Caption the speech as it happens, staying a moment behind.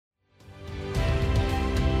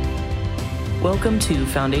Welcome to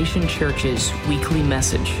Foundation Church's weekly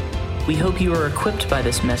message. We hope you are equipped by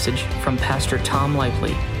this message from Pastor Tom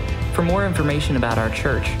Lively. For more information about our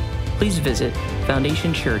church, please visit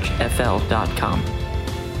foundationchurchfl.com.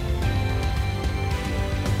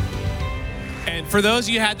 And for those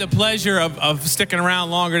of you who had the pleasure of sticking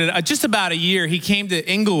around longer than just about a year, he came to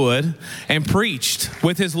Inglewood and preached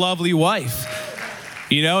with his lovely wife.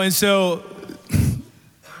 You know, and so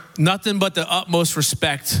nothing but the utmost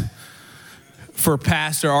respect for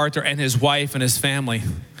Pastor Arthur and his wife and his family.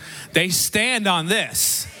 They stand on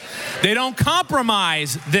this. They don't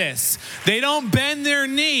compromise this. They don't bend their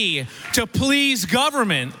knee to please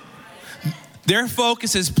government. Their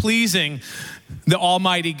focus is pleasing the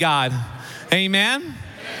Almighty God. Amen?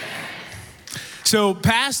 So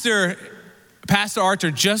Pastor Arthur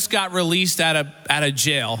just got released out of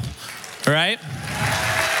jail. All right?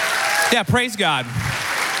 Yeah, praise God.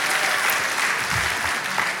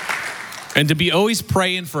 And to be always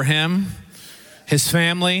praying for him, his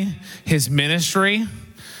family, his ministry,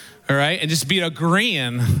 all right? And just be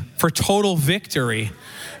agreeing for total victory,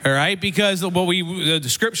 all right? Because the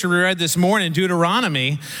scripture we read this morning,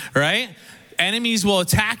 Deuteronomy, right? Enemies will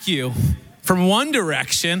attack you from one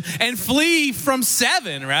direction and flee from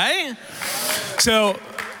seven, right? So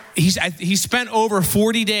he spent over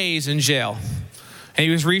 40 days in jail. And he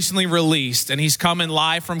was recently released, and he's coming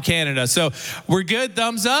live from Canada. So we're good,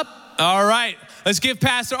 thumbs up? All right, let's give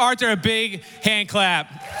Pastor Arthur a big hand clap.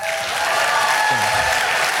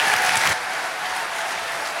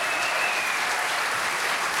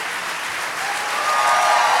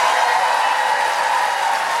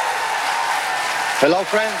 Hello,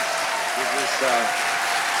 friends. This is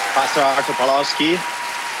Pastor Arthur Pawlowski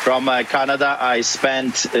from Canada. I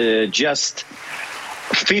spent just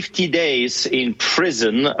 50 days in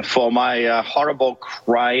prison for my horrible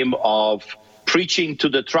crime of preaching to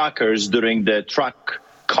the truckers during the truck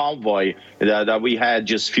convoy that we had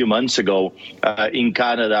just a few months ago in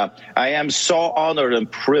Canada. I am so honored and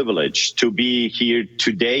privileged to be here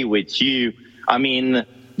today with you. I mean,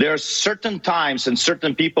 there are certain times and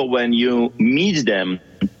certain people when you meet them,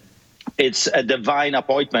 it's a divine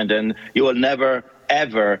appointment and you will never,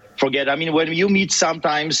 ever forget. I mean, when you meet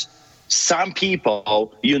sometimes some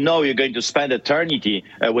people, you know you're going to spend eternity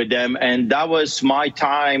with them. And that was my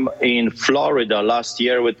time in Florida last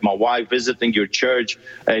year with my wife, visiting your church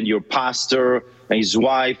and your pastor and his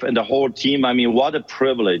wife and the whole team. I mean, what a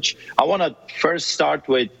privilege. I want to first start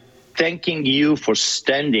with thanking you for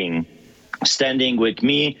standing with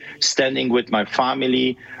me, standing with my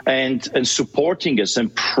family, and supporting us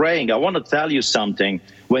and praying. I want to tell you something.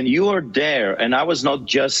 When you are there, and I was not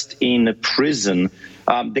just in prison,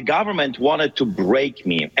 the government wanted to break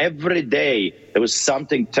me. Every day, there was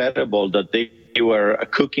something terrible that they were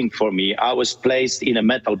cooking for me. I was placed in a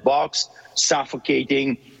metal box,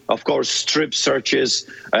 suffocating, of course, strip searches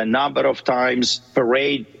a number of times,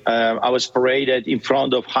 I was paraded in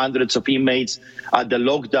front of hundreds of inmates at the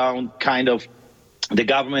lockdown kind of. The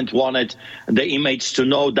government wanted the inmates to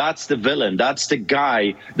know that's the villain, that's the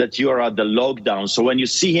guy that you are at the lockdown. So when you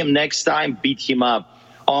see him next time, beat him up.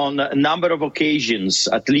 On a number of occasions,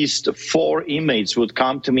 at least 4 inmates would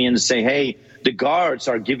come to me and say, hey, the guards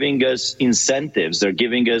are giving us incentives. They're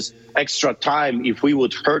giving us extra time if we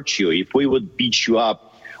would hurt you, if we would beat you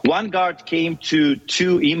up. One guard came to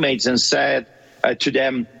 2 inmates and said to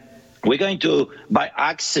them, we're going to, by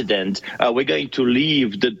accident, we're going to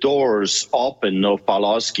leave the doors open of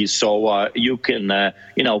Pawlowski so you can,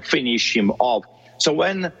 finish him off. So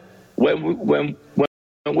when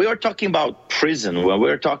we were talking about prison, when we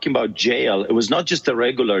were talking about jail, it was not just a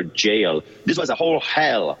regular jail. This was a whole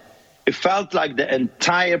hell. It felt like the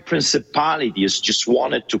entire principalities just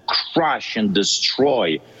wanted to crush and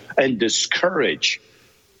destroy and discourage.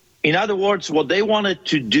 In other words, what they wanted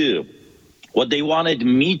to do, what they wanted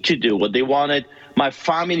me to do, what they wanted my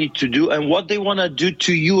family to do, and what they want to do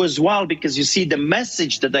to you as well, because you see, the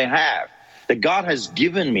message that I have, that God has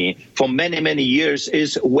given me for many, many years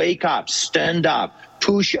is wake up, stand up,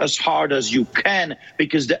 push as hard as you can,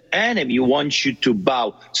 because the enemy wants you to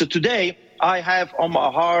bow. So today, I have on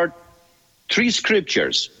my heart 3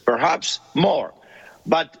 scriptures, perhaps more,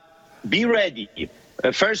 but be ready.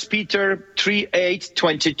 1 Peter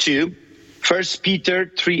 3:8-22, 1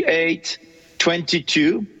 Peter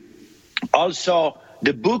 3:8-22, also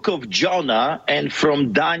the book of Jonah, and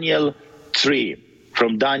from Daniel 3.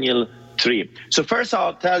 So first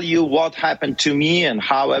I'll tell you what happened to me and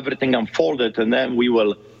how everything unfolded, and then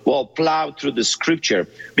we'll plow through the scripture.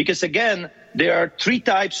 Because again, there are 3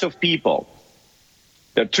 types of people.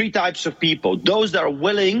 There are 3 types of people. Those that are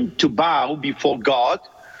willing to bow before God,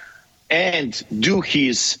 and do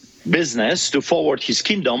his business, to forward his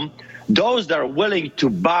kingdom, those that are willing to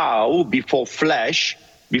bow before flesh,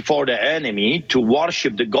 before the enemy, to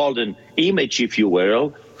worship the golden image, if you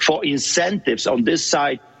will, for incentives on this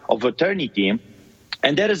side of eternity.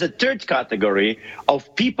 And there is a third category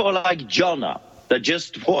of people like Jonah that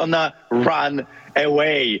just want to run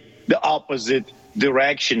away the opposite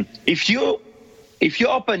direction. If you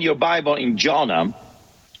open your Bible in Jonah,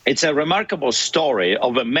 it's a remarkable story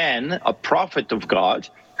of a man, a prophet of God,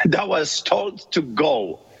 that was told to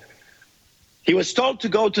go. He was told to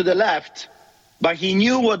go to the left, but he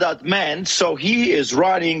knew what that meant, so he is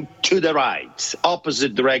running to the right,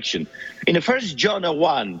 opposite direction. In the first Jonah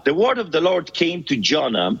 1, the word of the Lord came to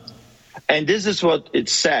Jonah, and this is what it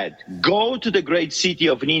said: go to the great city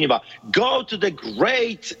of Nineveh, go to the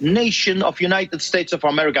great nation of United States of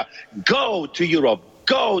America, go to Europe,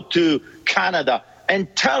 go to Canada, and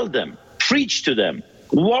tell them, preach to them,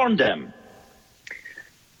 warn them.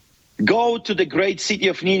 Go to the great city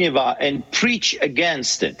of Nineveh and preach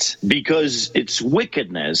against it, because its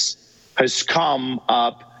wickedness has come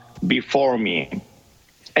up before me.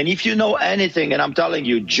 And if you know anything, and I'm telling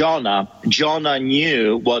you, Jonah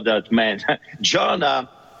knew what that meant. Jonah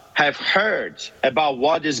have heard about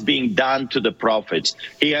what is being done to the prophets.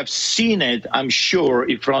 He have seen it, I'm sure,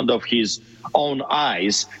 in front of his own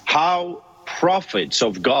eyes, how prophets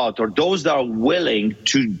of God, or those that are willing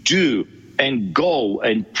to do and go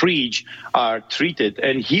and preach, are treated.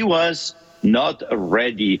 And he was not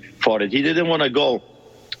ready for it. He didn't want to go.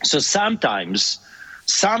 So sometimes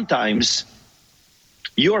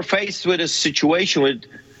you're faced with a situation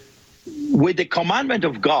with the commandment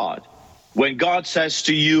of God. When God says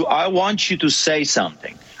to you, I want you to say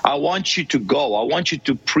something, I want you to go, I want you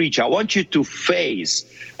to preach, I want you to face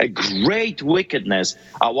a great wickedness,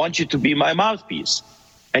 I want you to be my mouthpiece.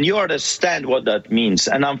 And you understand what that means.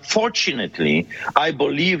 And unfortunately, I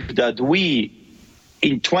believe that we,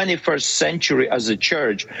 in 21st century as a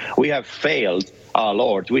church, we have failed our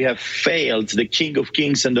Lord. We have failed the King of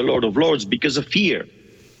Kings and the Lord of Lords because of fear.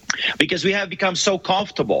 Because we have become so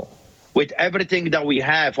comfortable with everything that we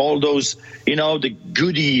have, all those, the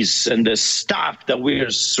goodies and the stuff that we're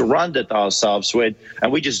surrounded ourselves with,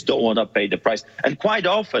 and we just don't want to pay the price. And quite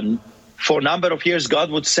often, for a number of years,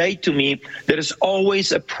 God would say to me, there is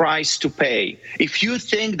always a price to pay. If you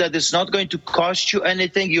think that it's not going to cost you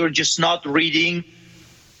anything, you're just not reading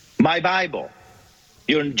my Bible.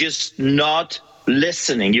 You're just not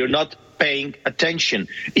listening. You're not paying attention.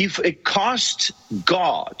 If it cost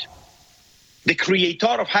God, the creator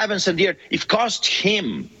of heavens and the earth, if it cost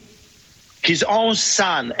him his own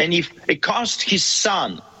son, and if it cost his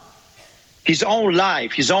son his own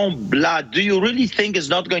life, his own blood, do you really think it's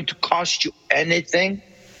not going to cost you anything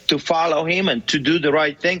to follow him and to do the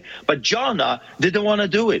right thing? But Jonah didn't want to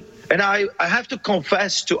do it. And I have to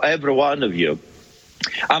confess to every one of you,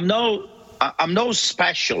 I'm no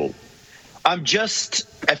special. I'm just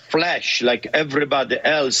a flesh like everybody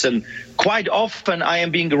else. And quite often I am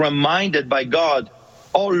being reminded by God,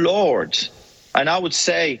 oh Lord, and I would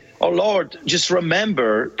say, oh Lord, just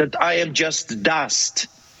remember that I am just dust.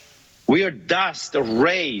 We are dust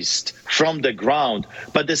raised from the ground,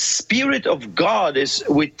 but the Spirit of God is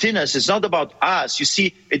within us. It's not about us. You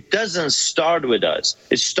see, it doesn't start with us.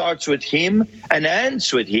 It starts with him and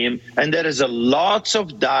ends with him, and there is a lots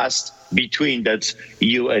of dust between. That's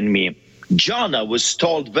you and me. Jonah was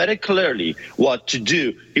told very clearly what to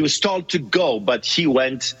do. He was told to go, but he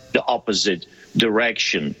went the opposite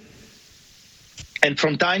direction. And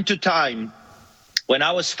from time to time, when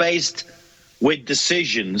I was faced with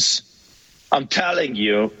decisions, I'm telling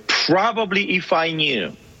you, probably if I knew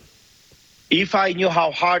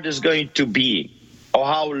how hard it's going to be, or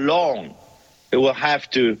how long I'll have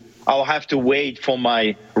to wait for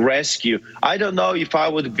my rescue, I don't know if I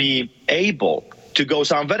would be able to go.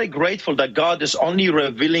 So I'm very grateful that God is only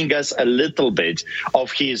revealing us a little bit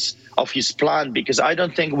of his plan, because I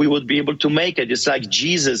don't think we would be able to make it. It's like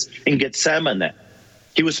Jesus in Gethsemane.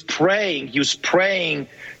 He was praying, he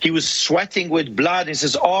was sweating with blood. He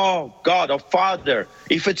says, oh God, oh Father,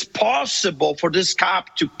 if it's possible for this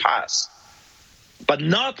cup to pass, but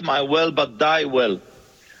not my will, but thy will.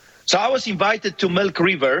 So I was invited to Milk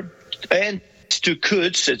River and to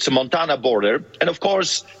Coutts, it's a Montana border. And of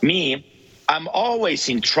course, I'm always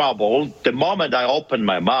in trouble. The moment I open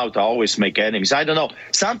my mouth, I always make enemies. I don't know.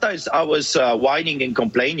 Sometimes I was whining and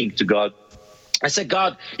complaining to God. I said,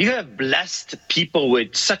 God, you have blessed people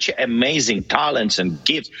with such amazing talents and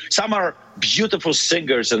gifts. Some are beautiful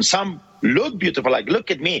singers and some look beautiful. Like, look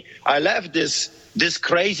at me. I left this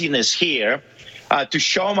craziness here to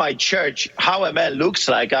show my church how a man looks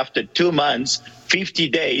like after 2 months 50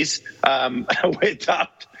 days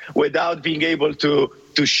without being able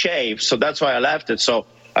to shave. So that's why I left it. So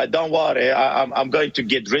don't worry, I'm going to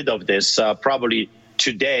get rid of this probably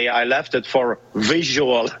today. I left it for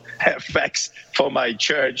visual effects for my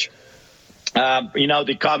church.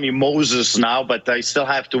 They call me Moses now, but I still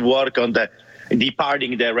have to work on the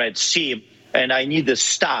departing the Red Sea, and I need the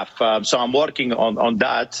staff. So I'm working on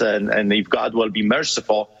that, and if God will be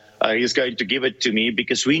merciful, He's going to give it to me,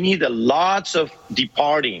 because we need lots of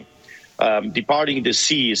departing the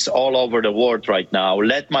seas all over the world right now.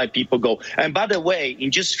 Let my people go. And by the way,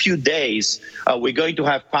 in just a few days, we're going to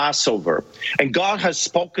have Passover, and God has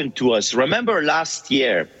spoken to us. Remember last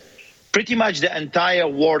year, pretty much the entire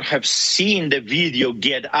world have seen the video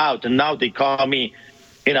Get Out, and now they call me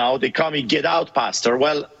Get Out Pastor.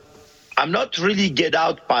 Well, I'm not really Get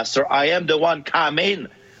Out Pastor. I am the one Come In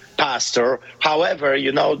Pastor. However,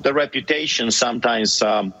 the reputation sometimes,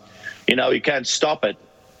 you can't stop it.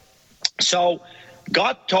 So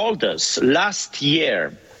God told us last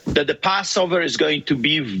year that the Passover is going to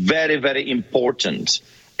be very, very important.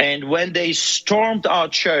 And when they stormed our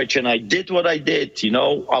church, and I did what I did,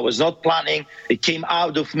 I was not planning. It came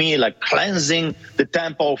out of me, like cleansing the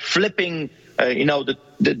temple, flipping,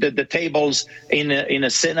 the tables in a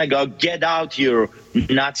synagogue. Get out, you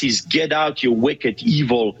Nazis! Get out, you wicked,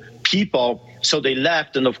 evil people! So they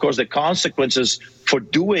left, and of course the consequences for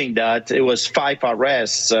doing that, it was 5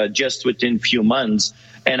 arrests just within a few months.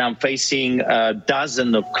 And I'm facing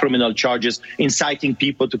dozens of criminal charges, inciting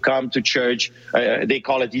people to come to church. They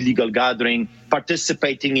call it illegal gathering,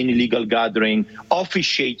 participating in illegal gathering,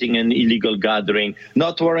 officiating in illegal gathering,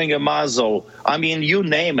 not wearing a muzzle. I mean, you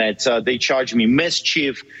name it. They charge me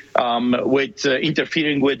mischief with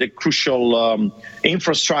interfering with the crucial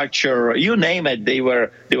infrastructure. You name it. They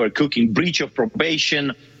were cooking, breach of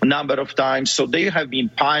probation a number of times. So they have been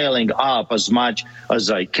piling up as much as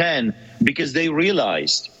I can, because they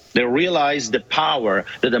realized the power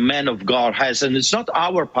that the man of God has. And it's not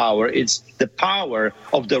our power, it's the power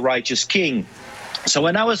of the righteous king. So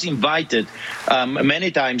when I was invited many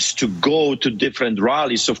times to go to different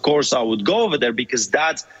rallies, of course I would go over there, because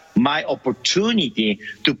that's my opportunity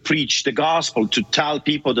to preach the gospel, to tell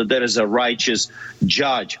people that there is a righteous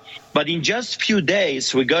judge. But in just a few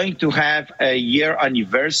days, we're going to have a year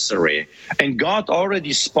anniversary, and God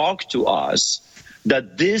already spoke to us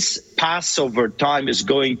that this Passover time is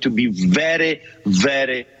going to be very,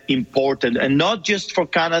 very important, and not just for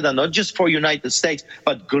Canada, not just for United States,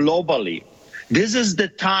 but globally. This is the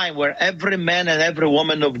time where every man and every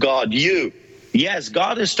woman of God, yes,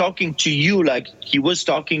 God is talking to you like He was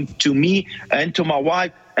talking to me and to my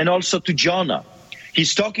wife and also to Jonah.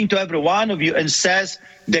 He's talking to every one of you and says,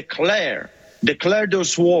 declare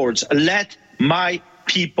those words, let my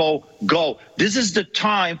people go. This is the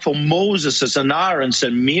time for Moses and Aaron's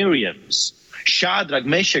and Miriam's, Shadrach,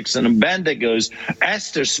 Meshach's and Abednego's,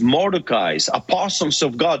 Esther's, Mordecai's, apostles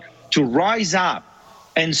of God, to rise up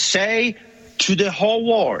and say to the whole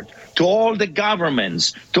world, to all the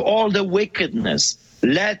governments, to all the wickedness,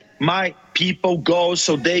 let my people go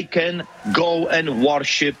so they can go and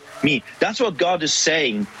worship me. That's what God is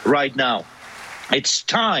saying right now. It's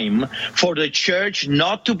time for the church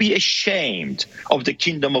not to be ashamed of the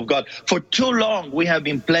kingdom of God. For too long, we have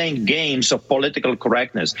been playing games of political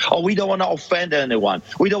correctness. Oh, we don't want to offend anyone.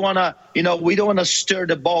 We don't want to, stir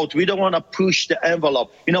the boat. We don't want to push the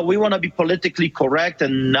envelope. We want to be politically correct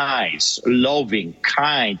and nice, loving,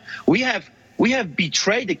 kind. We have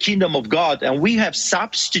betrayed the kingdom of God, and we have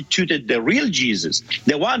substituted the real Jesus,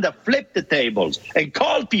 the one that flipped the tables and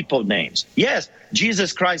called people names. Yes,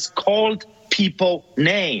 Jesus Christ called people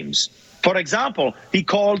names. For example, he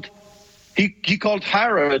called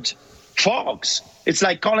Herod fox. It's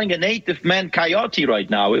like calling a native man coyote right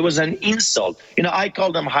now. It was an insult. I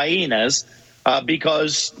call them hyenas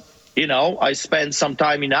because I spent some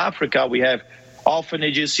time in Africa. We have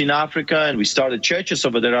orphanages in Africa, and we started churches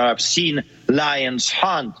over there. I've seen lions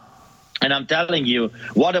hunt. And I'm telling you,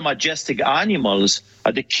 what a majestic animals,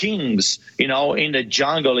 the kings, in the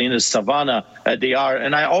jungle, in the savannah, they are.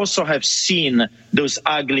 And I also have seen those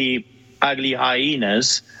ugly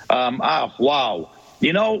hyenas. Wow.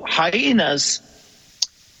 Hyenas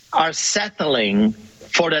are settling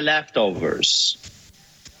for the leftovers.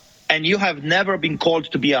 And you have never been called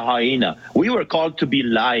to be a hyena. We were called to be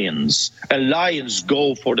lions. And lions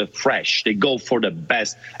go for the fresh. They go for the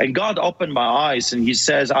best. And God opened my eyes and He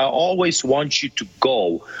says, I always want you to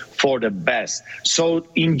go for the best. So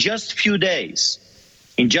in just a few days,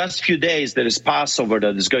 there is Passover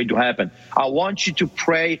that is going to happen. I want you to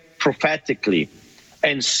pray prophetically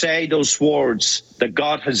and say those words that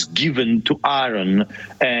God has given to Aaron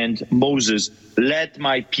and Moses let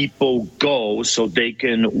my people go so they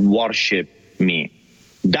can worship me.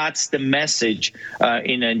 That's the message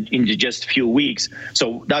in just a few weeks.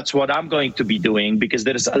 So that's what I'm going to be doing, because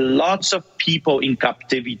there's lots of people in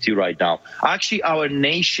captivity right now. Actually, our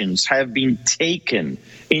nations have been taken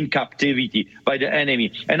in captivity by the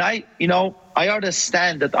enemy. And I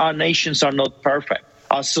understand that our nations are not perfect.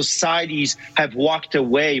 Our societies have walked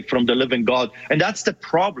away from the living God. And that's the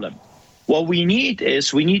problem. What we need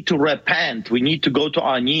to repent. We need to go to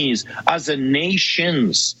our knees as a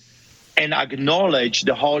nations and acknowledge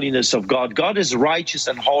the holiness of God. God is righteous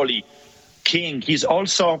and holy King. He's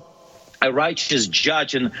also a righteous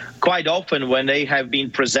judge. And quite often when they have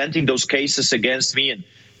been presenting those cases against me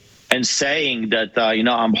and saying that,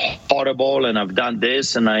 I'm horrible and I've done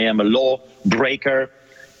this and I am a law breaker,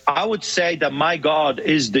 I would say that my God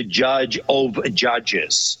is the judge of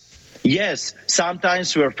judges. Yes,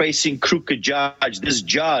 sometimes we're facing crooked judge.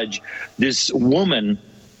 This woman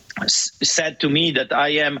said to me that I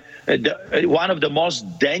am one of the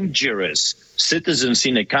most dangerous citizens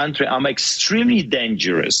in the country. I'm extremely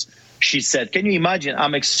dangerous, she said. Can you imagine?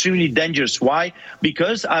 I'm extremely dangerous. Why?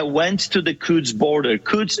 Because I went to the Coutts border.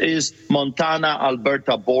 Coutts is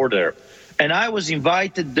Montana-Alberta border. And I was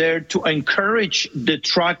invited there to encourage the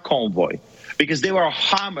truck convoy, because they were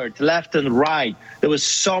hammered left and right. There was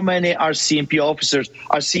so many RCMP officers.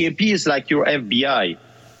 RCMP is like your FBI.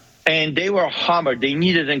 And they were hammered. They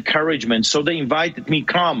needed encouragement. So they invited me,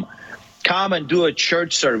 come and do a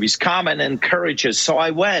church service. Come and encourage us. So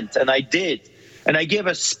I went and I did. And I gave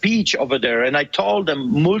a speech over there. And I told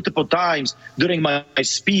them multiple times during my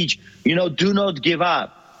speech, do not give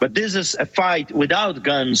up. But this is a fight without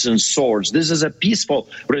guns and swords. This is a peaceful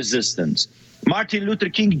resistance. Martin Luther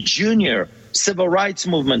King Jr., civil rights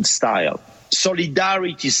movement style,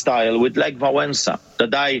 solidarity style with Lech Wałęsa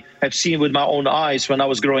that I have seen with my own eyes when I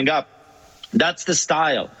was growing up. That's the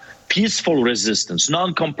style. Peaceful resistance,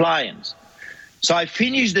 non-compliance. So I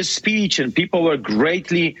finished the speech and people were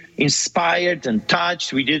greatly inspired and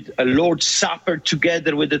touched. We did a Lord's Supper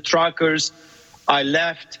together with the truckers. I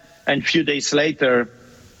left, and a few days later,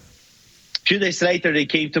 they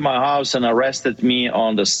came to my house and arrested me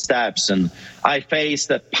on the steps, and I faced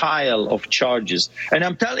a pile of charges. And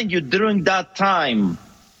I'm telling you, during that time,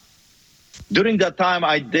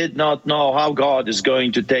 I did not know how God is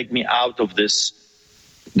going to take me out of this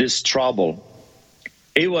trouble.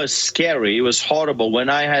 It was scary. It was horrible. When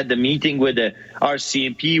I had the meeting with the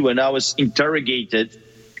RCMP, when I was interrogated,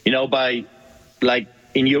 by, like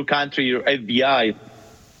in your country, your FBI,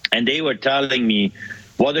 and they were telling me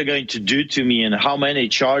what they're going to do to me and how many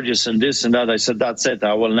charges and this and that. I said, that's it.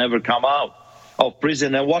 I will never come out of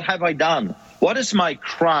prison. And what have I done? What is my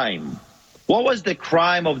crime? What was the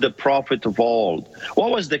crime of the prophet of old?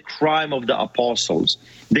 What was the crime of the apostles?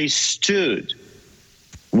 They stood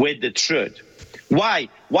with the truth. Why?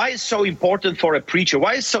 Why is it so important for a preacher?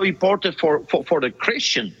 Why is it so important for the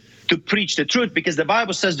Christian to preach the truth? Because the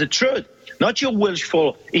Bible says the truth, not your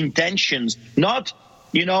wishful intentions, not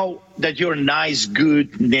that you're a nice,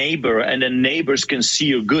 good neighbor and the neighbors can see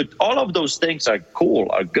you good. All of those things are cool,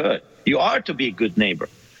 are good. You are to be a good neighbor.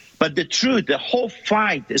 But the truth, the whole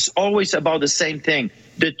fight is always about the same thing.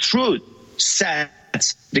 The truth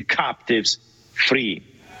sets the captives free.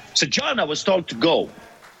 So Jonah was told to go,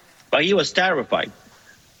 but he was terrified.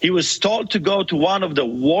 He was told to go to one of the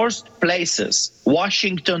worst places,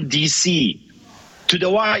 Washington, D.C., to the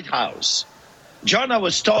White House. Jonah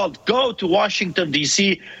was told, go to Washington,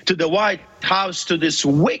 D.C., to the White House, to this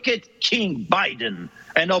wicked King Biden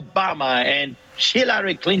and Obama and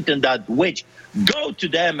Hillary Clinton, that witch. Go to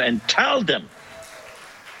them and tell them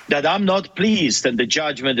that I'm not pleased and the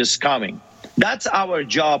judgment is coming. That's our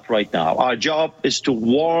job right now. Our job is to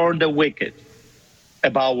warn the wicked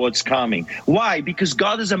about what's coming. Why? Because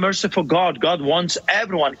God is a merciful God. God wants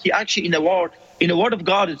everyone. He actually, in the word of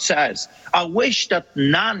God, it says, I wish that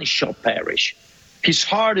none shall perish. His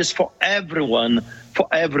heart is for everyone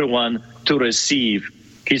to receive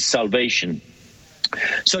his salvation.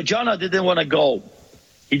 So Jonah didn't want to go.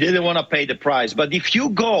 He didn't want to pay the price. But if you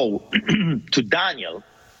go to Daniel,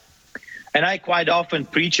 and I quite often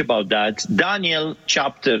preach about that, Daniel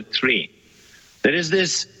chapter 3, there is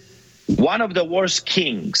this one of the worst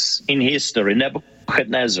kings in history,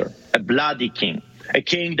 Nebuchadnezzar, a bloody king, a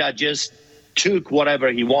king that just took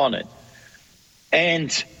whatever he wanted.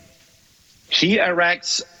 And he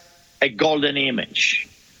erects a golden image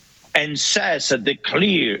and says it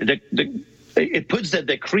puts the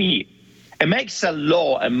decree. It makes a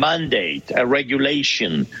law, a mandate, a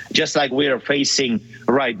regulation, just like we are facing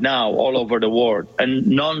right now all over the world. And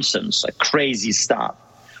nonsense, crazy stuff.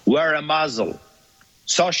 Wear a muzzle.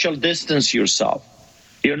 social distance yourself.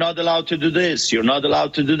 You're not allowed to do this. You're not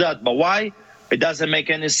allowed to do that. But why? It doesn't make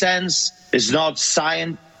any sense. It's not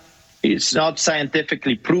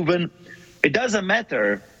scientifically proven. It doesn't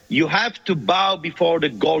matter. You have to bow before the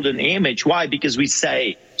golden image. Why? Because we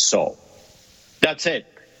say so. That's it.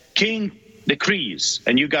 King decrees,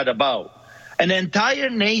 and you got to bow. And entire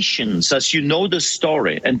nations, as you know the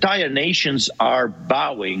story, entire nations are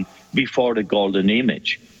bowing before the golden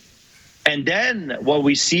image. And then what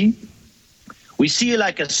we see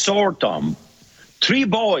like a sword, Tom. 3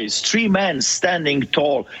 boys, 3 men standing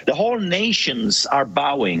tall. The whole nations are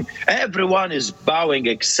bowing. Everyone is bowing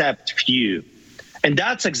except few. And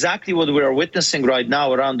that's exactly what we are witnessing right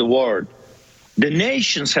now around the world. The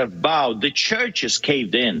nations have bowed. The churches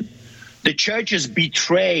caved in. The churches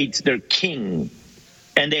betrayed their king,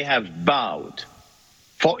 and they have bowed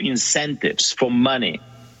for incentives, for money,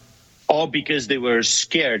 all because they were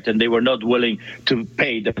scared and they were not willing to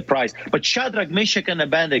pay the price. But Shadrach, Meshach, and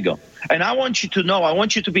Abednego, and I want you to know, I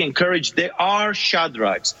want you to be encouraged, there are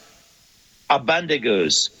Shadrachs,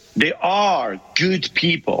 Abednego's, there are good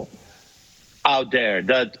people out there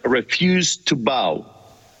that refuse to bow.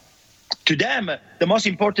 To them, the most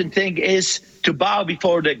important thing is to bow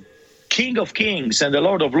before the King of Kings and the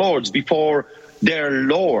Lord of Lords, before their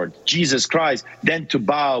Lord, Jesus Christ, than to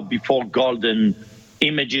bow before golden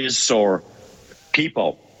images or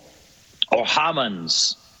people or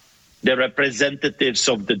Hamans, the representatives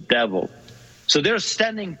of the devil. So they're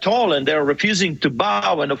standing tall and they're refusing to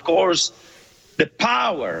bow. And of course, the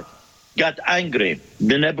power got angry.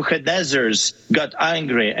 The Nebuchadnezzars got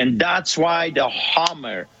angry. And that's why the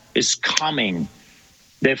hammer is coming,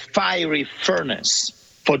 the fiery furnace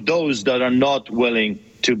for those that are not willing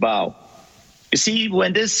to bow. You see,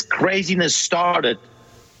 when this craziness started,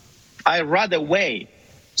 I right away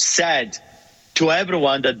said to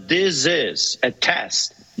everyone that this is a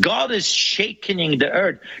test. God is shaking the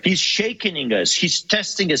earth. He's shaking us. He's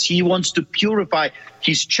testing us. He wants to purify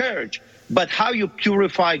his church. But how you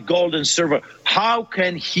purify gold and silver? How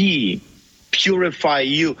can he purify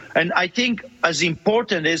you? And I think as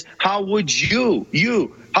important is, how would you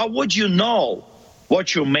know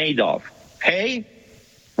what you're made of? Hay,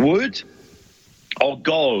 wood, or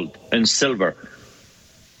gold and silver?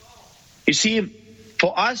 You see,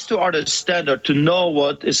 for us to understand or to know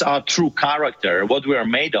what is our true character, what we are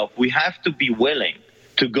made of, we have to be willing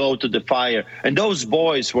to go to the fire. And those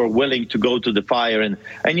boys were willing to go to the fire. And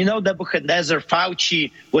you know, Nebuchadnezzar,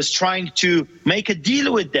 Fauci was trying to make a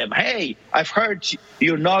deal with them. Hey, I've heard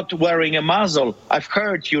you're not wearing a muzzle. I've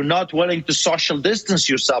heard you're not willing to social distance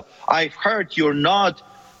yourself. I've heard you're not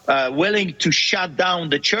willing to shut down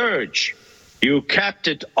the church. You kept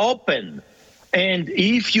it open. And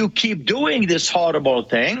if you keep doing this horrible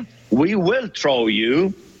thing, we will throw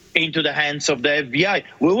you into the hands of the FBI.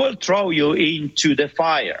 We will throw you into the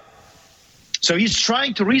fire. So he's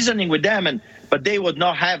trying to reasoning with them, but they would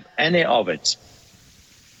not have any of it.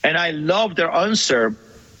 And I love their answer.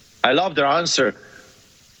 The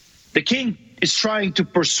king is trying to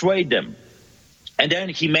persuade them. And then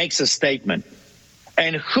he makes a statement.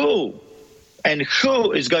 And who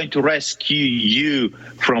is going to rescue you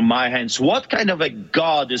from my hands? What kind of a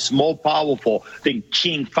God is more powerful than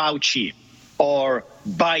King Fauci or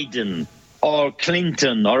Biden or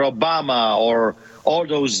Clinton or Obama or all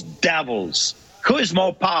those devils? Who is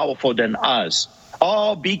more powerful than us?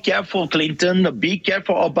 Oh, be careful, Clinton. Be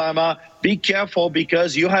careful, Obama. Be careful,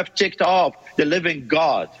 because you have ticked off the living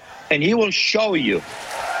God, and he will show you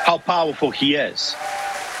how powerful he is.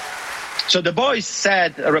 So the boys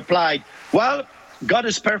replied, well, God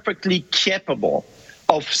is perfectly capable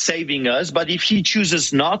of saving us, but if he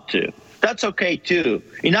chooses not to, that's okay too.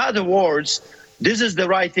 In other words, this is the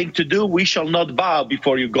right thing to do. We shall not bow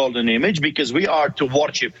before your golden image, because we are to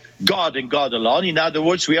worship God and God alone. In other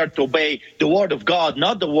words, we are to obey the word of God,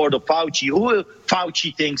 not the word of Fauci. Who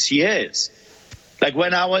Fauci thinks he is. Like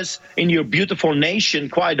when I was in your beautiful nation,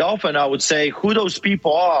 quite often I would say who those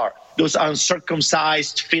people are. Those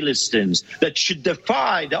uncircumcised Philistines that should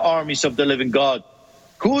defy the armies of the living God.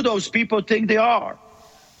 Who those people think they are.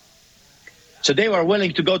 So they were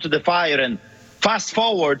willing to go to the fire, and fast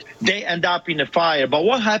forward, they end up in the fire. But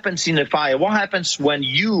what happens in the fire? What happens when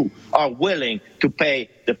you are willing to pay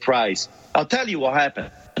the price? I'll tell you what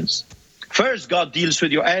happens. First, God deals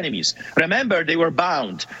with your enemies. Remember, they were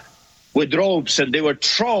bound with ropes and they were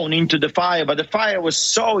thrown into the fire, but the fire was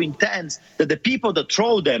so intense that the people that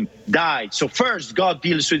threw them died. So first, God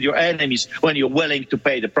deals with your enemies when you're willing to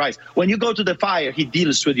pay the price. When you go to the fire, he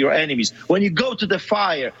deals with your enemies. When you go to the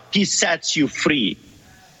fire, he sets you free.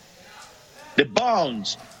 The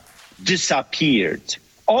bonds disappeared.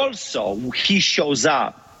 also he shows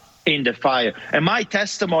up in the fire. And my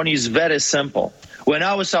testimony is very simple. When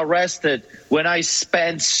I was arrested, when I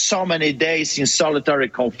spent so many days in solitary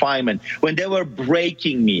confinement, when they were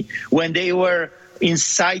breaking me, when they were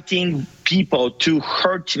inciting people to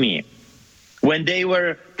hurt me, when they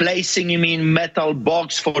were placing me in metal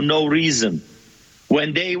box for no reason,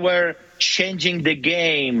 when they were changing the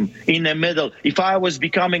game in the middle, if I was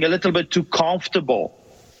becoming a little bit too comfortable,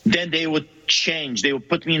 then they would change. They would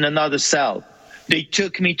put me in another cell. They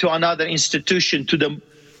took me to another institution, to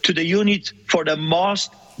the unit for the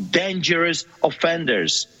most dangerous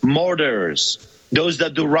offenders, murderers, those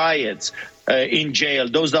that do riots in jail,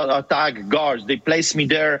 those that attack guards. They placed me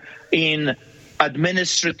there in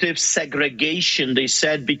administrative segregation, they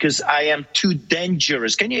said, because I am too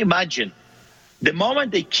dangerous. Can you imagine? The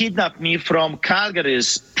moment they kidnapped me from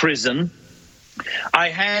Calgary's prison, I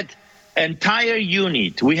had entire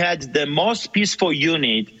unit. We had the most peaceful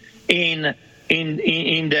unit in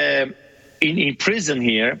prison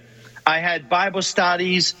here. I had Bible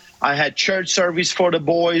studies. I had church service for the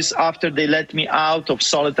boys after they let me out of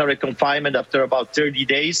solitary confinement after about 30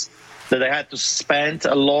 days that I had to spend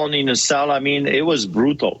alone in a cell. I mean, it was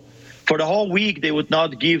brutal. For the whole week, they would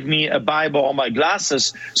not give me a Bible or my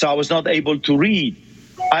glasses, so I was not able to read.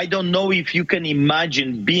 I don't know if you can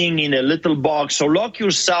imagine being in a little box. So lock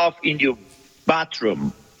yourself in your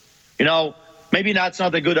bathroom. You know, maybe that's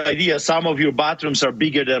not a good idea. Some of your bathrooms are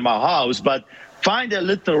bigger than my house, but find a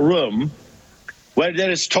little room where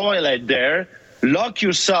there is toilet there. Lock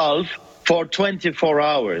yourself for 24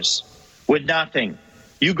 hours with nothing.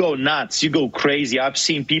 You go nuts. You go crazy. I've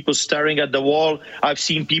seen people staring at the wall. I've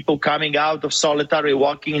seen people coming out of solitary,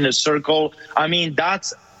 walking in a circle. I mean,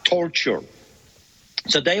 that's torture.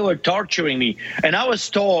 So they were torturing me. And I was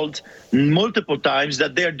told multiple times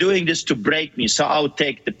that they're doing this to break me, so I would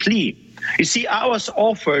take the plea. You see, I was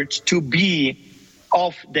offered to be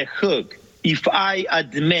off the hook if I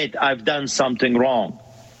admit I've done something wrong.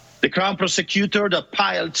 The Crown Prosecutor that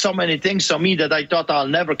piled so many things on me that I thought I'll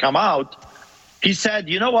never come out, he said,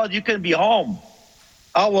 you know what, you can be home.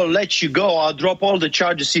 I will let you go. I'll drop all the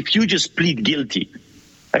charges if you just plead guilty.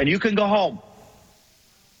 And you can go home.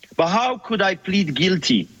 But how could I plead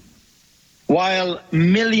guilty while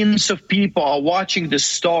millions of people are watching this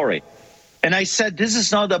story? And I said, this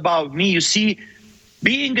is not about me. You see,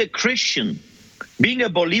 being a Christian, being a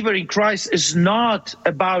believer in Christ is not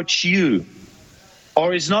about you,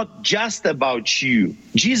 or is not just about you.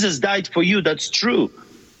 Jesus died for you, that's true.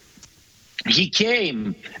 He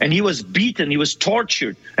came and he was beaten, he was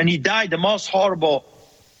tortured, and he died the most horrible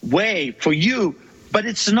way for you. But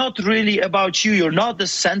it's not really about you. You're not the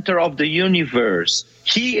center of the universe.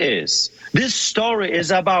 He is. This story is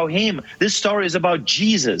about him. This story is about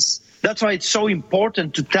Jesus. That's why it's so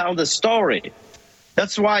important to tell the story.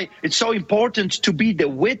 That's why it's so important to be the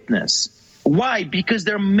witness. Why? Because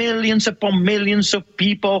there are millions upon millions of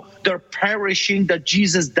people that are perishing that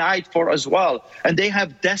Jesus died for as well. And they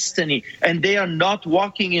have destiny, and they are not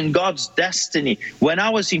walking in God's destiny. When I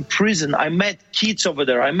was in prison, I met kids over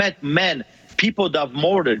there. I met men, people that have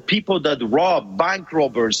murdered, people that robbed, bank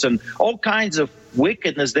robbers, and all kinds of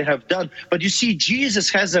wickedness they have done. But you see, Jesus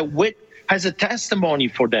has a testimony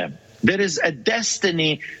for them. There is a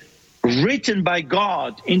destiny written by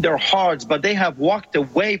God in their hearts, but they have walked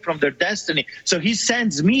away from their destiny. So he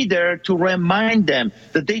sends me there to remind them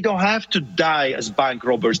that they don't have to die as bank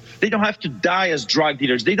robbers. They don't have to die as drug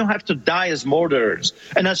dealers. They don't have to die as murderers.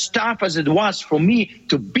 And as tough as it was for me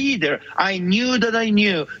to be there, I knew that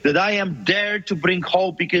I am there to bring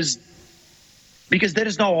hope, because there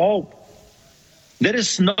is no hope. There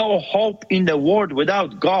is no hope in the world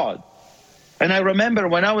without God. And I remember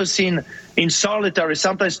when I was in solitary,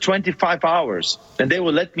 sometimes 25 hours, and they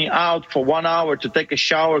would let me out for 1 hour to take a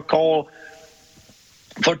shower, call.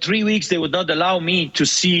 For 3 weeks, they would not allow me to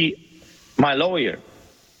see my lawyer.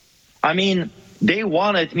 I mean, they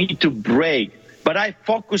wanted me to break, but I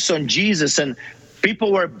focused on Jesus, and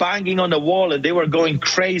people were banging on the wall, and they were going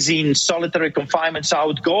crazy in solitary confinement. So I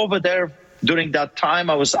would go over there during that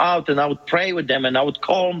time I was out, and I would pray with them, and I would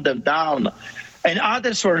calm them down. And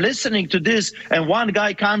others were listening to this. And one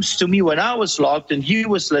guy comes to me when I was locked, and he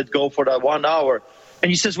was let go for that 1 hour. And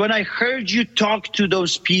he says, when I heard you talk to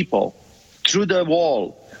those people through the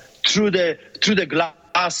wall, through the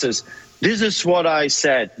glasses, this is what I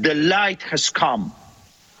said. The light has come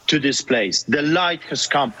to this place. The light has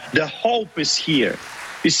come. The hope is here.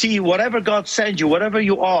 You see, whatever God sends you, whatever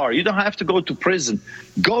you are, you don't have to go to prison.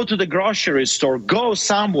 Go to the grocery store. Go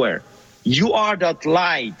somewhere. You are that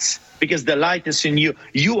light. Because the light is in you.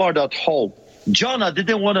 You are that hope. Jonah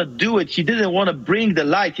didn't want to do it. He didn't want to bring the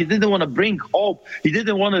light. He didn't want to bring hope. He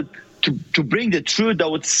didn't want to bring the truth that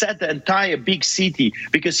would set the entire big city,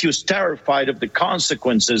 because he was terrified of the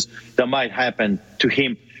consequences that might happen to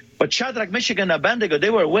him. But Shadrach, Meshach, and Abednego,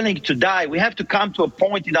 they were willing to die. We have to come to a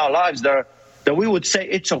point in our lives that we would say,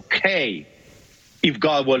 it's okay if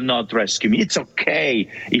God will not rescue me. It's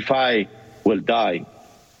okay if I will die.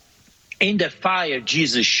 In the fire,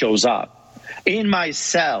 Jesus shows up. In my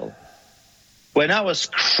cell, when I was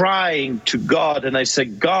crying to God and I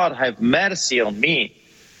said, God, have mercy on me.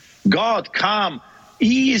 God, come,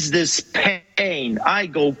 ease this pain. I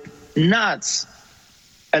go nuts.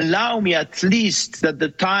 Allow me at least that the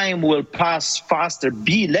time will pass faster.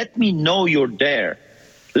 Let me know you're there.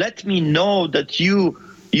 Let me know that you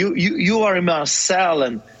are in my cell.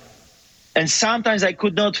 And sometimes I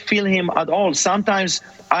could not feel him at all. Sometimes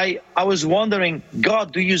I was wondering,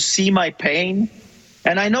 God, do you see my pain?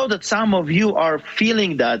 And I know that some of you are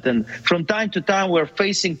feeling that. And from time to time, we're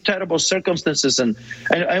facing terrible circumstances. And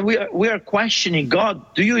we are questioning,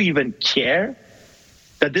 God, do you even care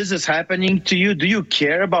that this is happening to you? Do you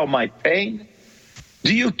care about my pain?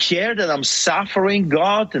 Do you care that I'm suffering,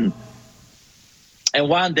 God? And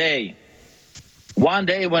one day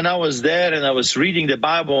when I was there and I was reading the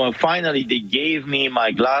Bible, and finally they gave me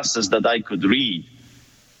my glasses that I could read,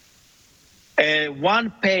 and one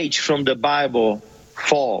page from the Bible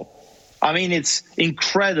fall. I mean, it's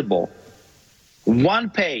incredible. One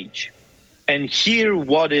page. And here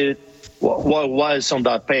what was on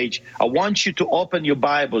that page. I want you to open your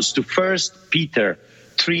Bibles to 1 Peter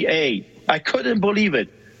 3:8. I couldn't believe it.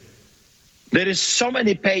 There is so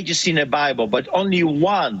many pages in the Bible, but only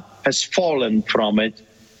one has fallen from it.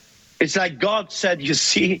 It's like God said, you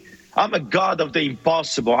see, I'm a God of the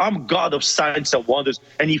impossible. I'm a God of signs and wonders.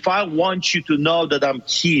 And if I want you to know that I'm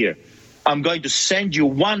here, I'm going to send you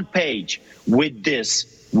one page with these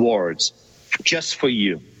words, just for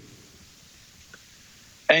you.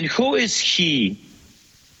 And who is he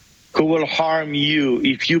who will harm you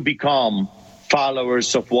if you become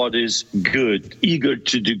followers of what is good, eager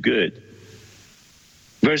to do good?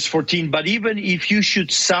 Verse 14, but even if you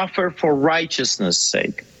should suffer for righteousness'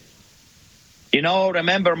 sake. You know,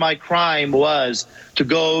 remember my crime was to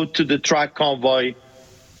go to the truck convoy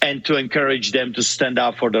and to encourage them to stand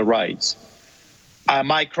up for their rights.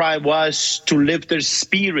 My crime was to lift their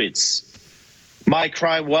spirits. My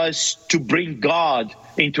crime was to bring God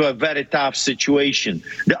into a very tough situation.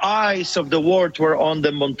 The eyes of the world were on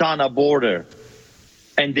the Montana border,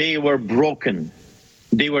 and they were broken.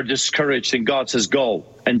 They were discouraged, and God says, go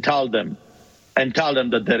and tell them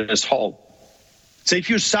that there is hope. So if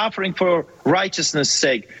you're suffering for righteousness'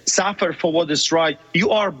 sake, suffer for what is right,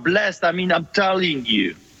 you are blessed. I mean, I'm telling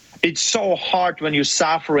you, it's so hard when you're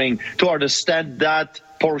suffering to understand that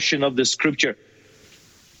portion of the scripture.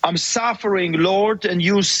 I'm suffering, Lord, and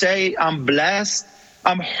you say I'm blessed.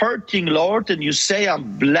 I'm hurting, Lord, and you say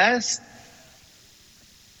I'm blessed.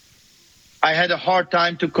 I had a hard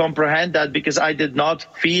time to comprehend that because I did not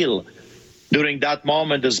feel during that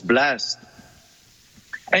moment as blessed.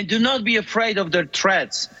 And do not be afraid of their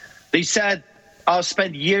threats. They said, I'll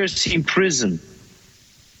spend years in prison.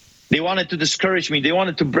 They wanted to discourage me. They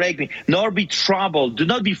wanted to break me. Nor be troubled. Do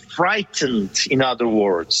not be frightened, in other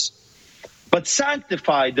words. But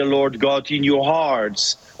sanctify the Lord God in your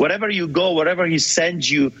hearts. Wherever you go, wherever he sends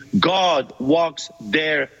you, God walks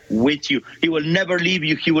there with you. He will never leave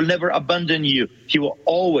you. He will never abandon you. He will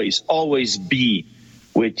always, always be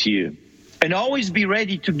with you. And always be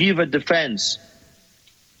ready to give a defense,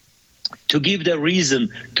 to give the reason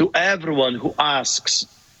to everyone who asks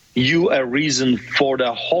you a reason for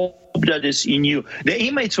the hope that is in you. The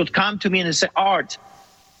inmates would come to me and say, Art,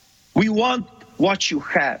 we want what you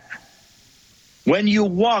have. When you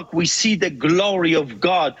walk, we see the glory of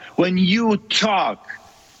God. When you talk,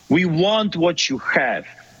 we want what you have.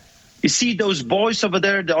 You see those boys over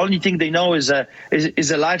there, the only thing they know is a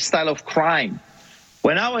lifestyle of crime.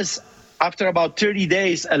 When I was, after about 30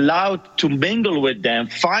 days, allowed to mingle with them,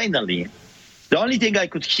 finally, the only thing I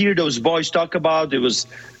could hear those boys talk about, it was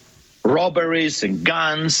robberies and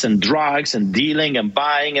guns and drugs and dealing and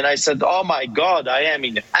buying. And I said, oh my God, I am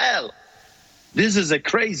in hell. This is a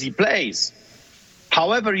crazy place.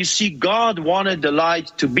 However, you see, God wanted the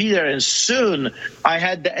light to be there, and soon I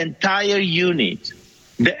had the entire unit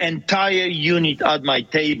at my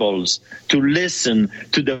tables to listen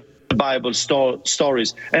to the Bible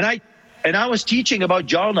stories. And I was teaching about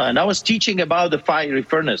Jonah, and I was teaching about the fiery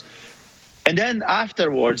furnace. And then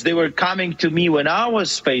afterwards, they were coming to me when I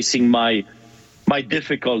was facing my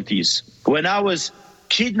difficulties, when I was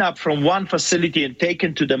kidnapped from one facility and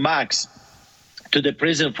taken to the max, to the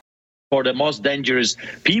prison for the most dangerous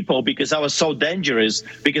people because I was so dangerous,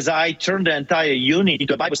 because I turned the entire unit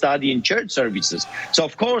into a Bible study and church services. So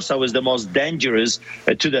of course I was the most dangerous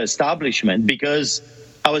to the establishment because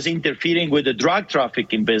I was interfering with the drug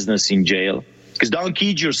trafficking business in jail. Because don't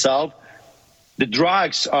kid yourself, the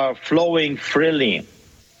drugs are flowing freely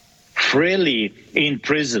in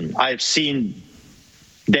prison. I've seen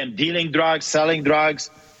them dealing drugs, selling drugs.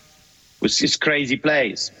 It's a crazy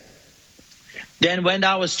place. Then when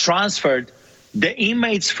I was transferred, the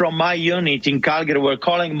inmates from my unit in Calgary were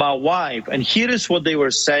calling my wife, and here is what they were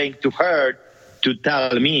saying to her to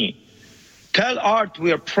tell me. Tell Art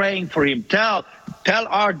we are praying for him. Tell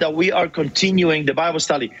Art that we are continuing the Bible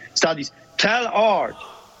studies. Tell Art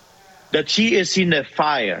that he is in the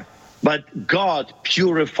fire, but God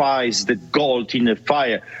purifies the gold in the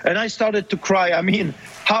fire. And I started to cry. I mean,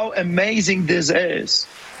 how amazing this is,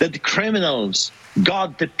 that the criminals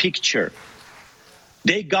got the picture.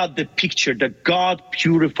 They got the picture that God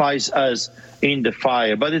purifies us in the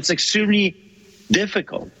fire. But it's extremely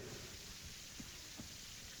difficult.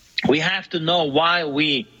 We have to know why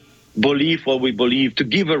we believe what we believe, to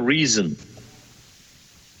give a reason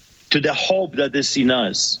to the hope that is in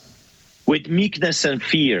us, with meekness and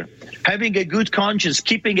fear, having a good conscience,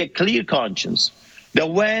 keeping a clear conscience, that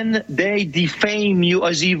when they defame you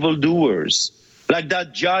as evildoers, like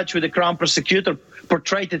that judge with the crown prosecutor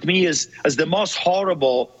portrayed me as the most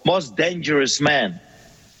horrible, most dangerous man.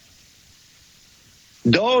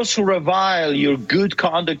 Those who revile your good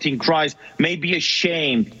conduct in Christ may be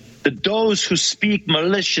ashamed that those who speak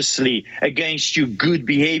maliciously against your good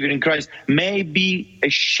behavior in Christ may be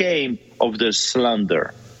ashamed of their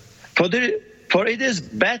slander. For it is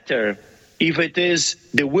better, if it is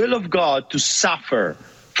the will of God, to suffer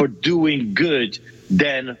for doing good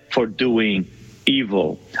than for doing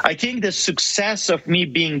evil. I think the success of me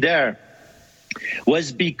being there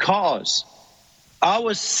was because I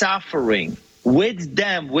was suffering with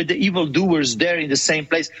them, with the evildoers there in the same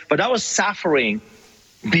place, but I was suffering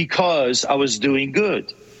because I was doing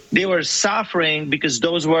good. They were suffering because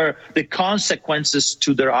those were the consequences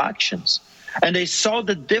to their actions. And they saw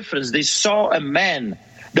the difference. They saw a man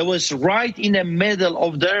that was right in the middle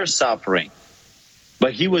of their suffering,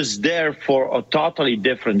 but he was there for a totally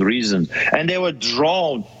different reason. And they were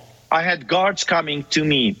drawn. I had guards coming to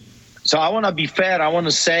me. So I want to be fair. I want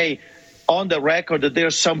to say on the record that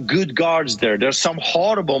there's some good guards there. There's some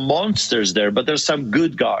horrible monsters there, but there's some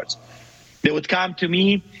good guards. They would come to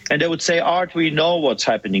me and they would say, Art, we know what's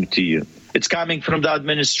happening to you. It's coming from the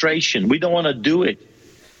administration. We don't want to do it.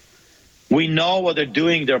 We know what they're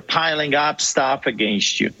doing. They're piling up stuff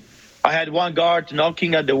against you. I had one guard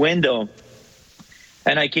knocking at the window,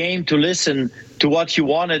 and I came to listen to what he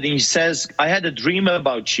wanted. And he says, I had a dream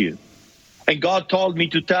about you. And God told me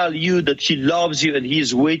to tell you that he loves you and he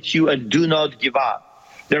is with you, and do not give up.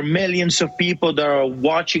 There are millions of people that are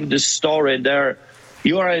watching this story, and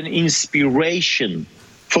you are an inspiration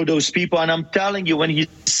for those people. And I'm telling you, when he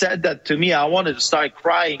said that to me, I wanted to start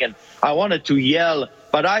crying and I wanted to yell,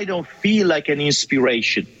 but I don't feel like an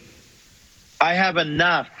inspiration. I have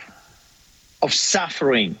enough of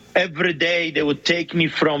suffering. Every day they would take me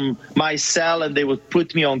from my cell and they would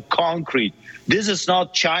put me on concrete. This is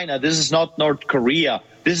not China. This is not North Korea.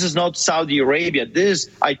 This is not Saudi Arabia. This,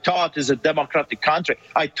 I thought, is a democratic country.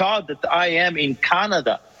 I thought that I am in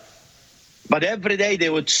Canada. But every day they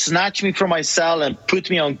would snatch me from my cell and put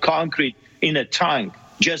me on concrete in a tank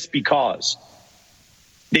just because.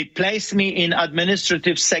 They placed me in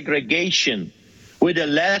administrative segregation with a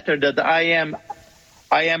letter that I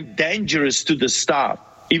am dangerous to the staff,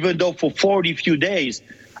 even though for 40 few days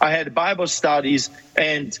I had Bible studies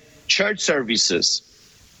and church services.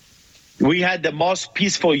 We had the most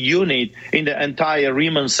peaceful unit in the entire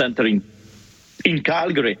Riemann Center in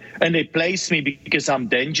Calgary, and they placed me because I'm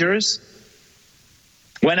dangerous.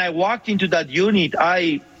 When I walked into that unit,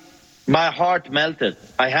 my heart melted.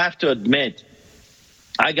 I have to admit,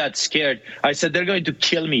 I got scared. I said, they're going to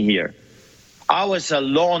kill me here. I was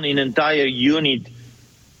alone in entire unit,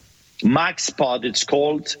 MaxPod it's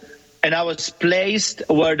called, and I was placed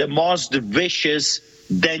where the most vicious,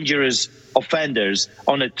 dangerous offenders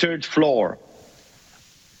on the third floor.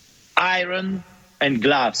 Iron and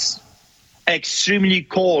glass. Extremely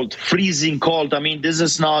cold, freezing cold. I mean, this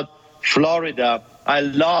is not Florida. I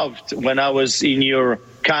loved when I was in your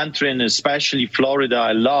country, and especially Florida,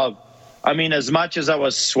 I mean, as much as I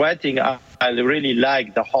was sweating, I really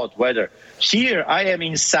liked the hot weather. Here, I am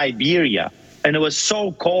in Siberia, and it was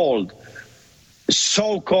so cold,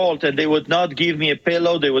 and they would not give me a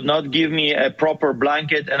pillow, they would not give me a proper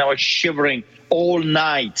blanket, and I was shivering all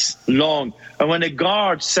night long. And when the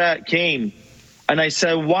guard came, And I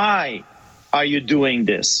said, why are you doing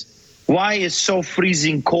this? Why is so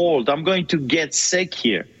freezing cold? I'm going to get sick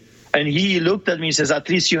here. And he looked at me and says, at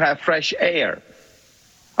least you have fresh air.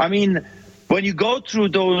 I mean, when you go through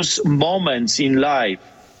those moments in life,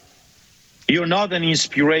 you're not an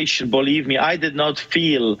inspiration. Believe me, I did not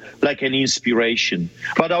feel like an inspiration.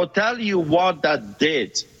 But I'll tell you what that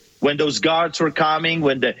did. When those guards were coming,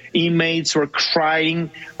 when the inmates were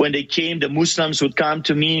crying, when they came, the Muslims would come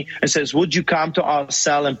to me and says, would you come to our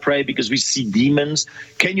cell and pray because we see demons?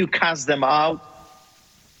 Can you cast them out?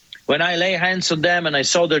 When I lay hands on them and I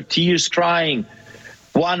saw their tears crying,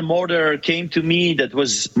 one murderer came to me that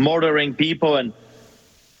was murdering people and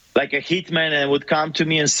like a hitman, and would come to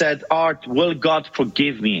me and said, Art, will God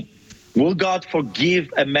forgive me? Will God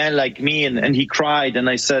forgive a man like me? And he cried. And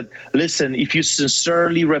I said, listen, if you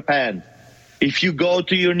sincerely repent, if you go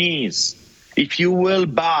to your knees, if you will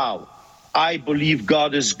bow, I believe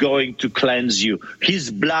God is going to cleanse you.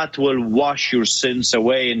 His blood will wash your sins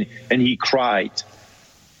away. And he cried.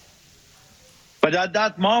 But at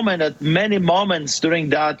that moment, at many moments during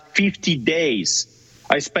that 50 days,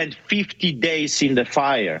 I spent 50 days in the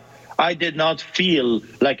fire. I did not feel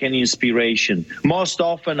like an inspiration. Most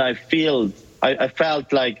often I felt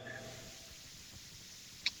like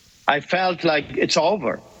it's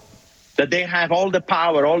over, that they have all the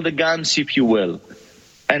power, all the guns, if you will,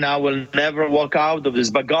 and I will never walk out of this.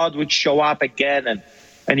 But God would show up again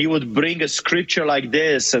and he would bring a scripture like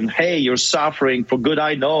this and, hey, you're suffering for good.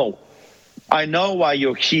 I know why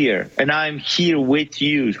you're here, and I'm here with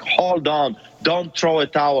you. Hold on. Don't throw a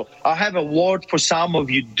towel. I have a word for some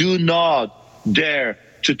of you. Do not dare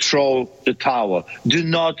to throw the towel. Do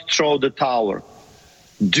not throw the towel.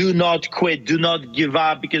 Do not quit. Do not give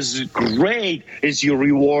up, because great is your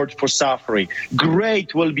reward for suffering.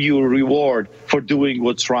 Great will be your reward for doing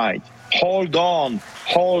what's right. Hold on.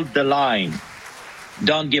 Hold the line.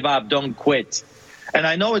 Don't give up. Don't quit. And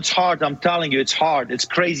I know it's hard. I'm telling you, it's hard. It's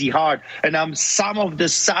crazy hard. And some of the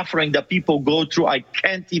suffering that people go through, I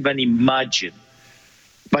can't even imagine.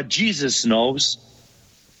 But Jesus knows.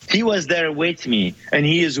 He was there with me, and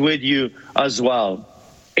he is with you as well.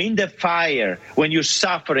 In the fire, when you're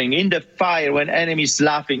suffering, in the fire, when enemies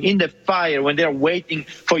laughing, in the fire, when they're waiting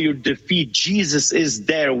for your defeat, Jesus is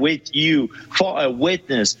there with you for a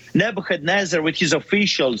witness. Nebuchadnezzar with his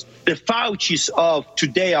officials, the Faucis of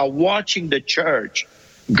today are watching the church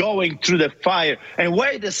going through the fire. And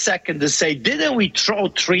wait a second, to say, didn't we throw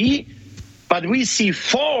 3? But we see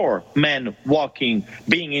 4 men walking,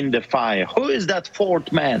 being in the fire. Who is that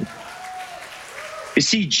 4th man? You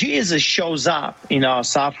see, Jesus shows up in our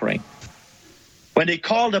suffering. When they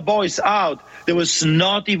called the boys out, there was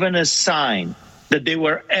not even a sign that they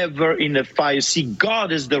were ever in the fire. See,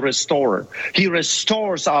 God is the restorer. He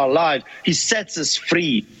restores our lives. He sets us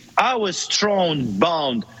free. I was thrown,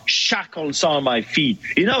 bound, shackles on my feet.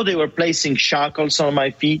 You know, they were placing shackles on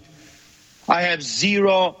my feet. I have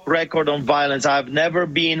 0 record on violence. I have never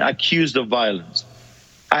been accused of violence.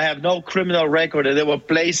 I have no criminal record. They were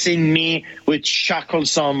placing me with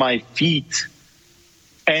shackles on my feet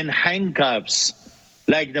and handcuffs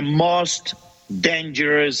like the most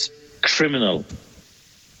dangerous criminal.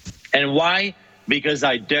 And why? Because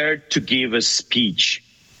I dared to give a speech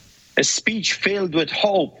filled with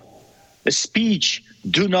hope, a speech,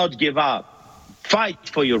 do not give up, fight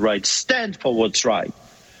for your rights, stand for what's right.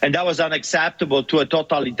 And that was unacceptable to a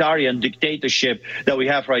totalitarian dictatorship that we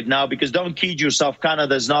have right now, because don't kid yourself,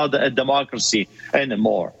 Canada is not a democracy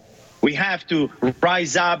anymore. We have to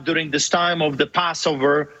rise up during this time of the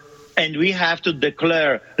Passover, and we have to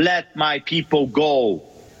declare, let my people go,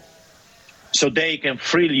 so they can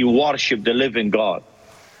freely worship the living God.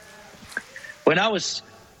 When I was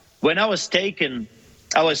taken,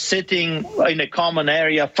 I was sitting in a common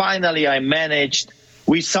area. Finally, I managed.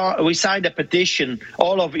 We signed a petition.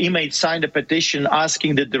 All of inmates signed a petition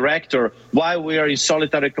asking the director why we are in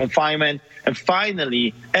solitary confinement. And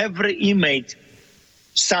finally, every inmate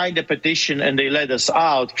signed a petition, and they let us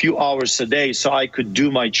out a few hours a day so I could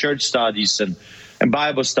do my church studies and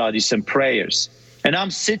Bible studies and prayers. And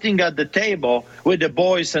I'm sitting at the table with the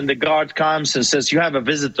boys, and the guard comes and says, you have a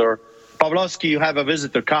visitor. Pawlowski, you have a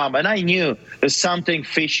visitor, come. And I knew there's something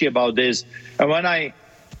fishy about this. And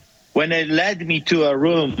when they led me to a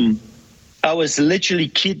room, I was literally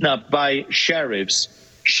kidnapped by sheriffs,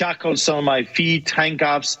 shackles on my feet,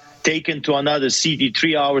 handcuffs, taken to another city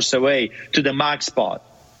 3 hours away to the MAC spot.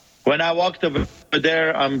 When I walked over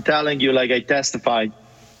there, I'm telling you, like I testified,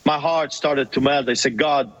 my heart started to melt. I said,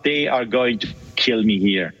 God, they are going to kill me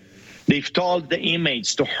here. They've told the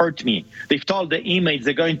inmates to hurt me. They've told the inmates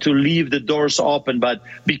they're going to leave the doors open. But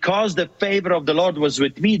because the favor of the Lord was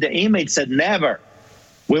with me, the inmates said, never.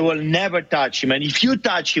 We will never touch him. And if you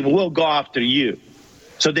touch him, we'll go after you.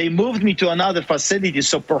 So they moved me to another facility.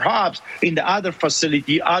 So perhaps in the other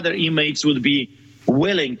facility, other inmates would be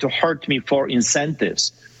willing to hurt me for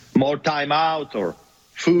incentives, more time out or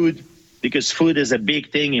food, because food is a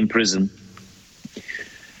big thing in prison.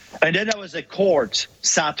 And then there was a court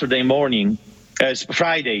Friday morning.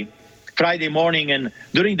 And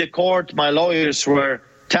during the court, my lawyers were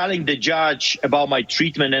telling the judge about my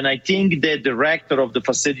treatment. And I think the director of the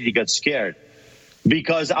facility got scared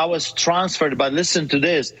because I was transferred. But listen to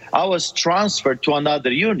this. I was transferred to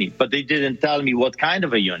another unit, but they didn't tell me what kind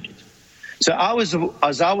of a unit. So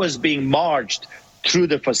as I was being marched through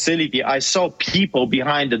the facility, I saw people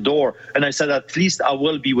behind the door. And I said, at least I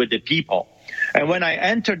will be with the people. And when I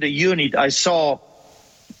entered the unit, I saw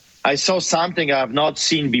something I have not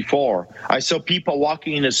seen before. I saw people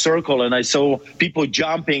walking in a circle, and I saw people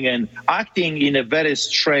jumping and acting in a very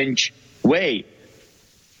strange way.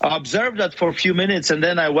 I observed that for a few minutes, and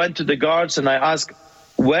then I went to the guards and I asked,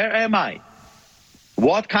 where am I?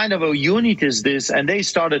 What kind of a unit is this? And they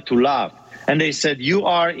started to laugh. And they said, you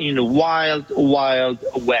are in Wild, Wild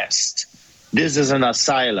West. This is an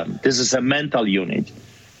asylum. This is a mental unit.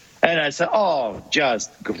 And I said, oh,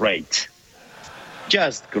 just great.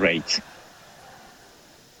 Just great.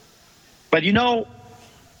 But you know,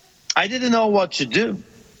 I didn't know what to do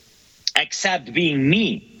except being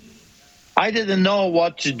me. I didn't know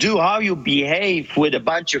what to do, how you behave with a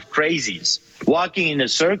bunch of crazies, walking in a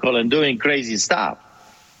circle and doing crazy stuff.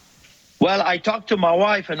 Well, I talked to my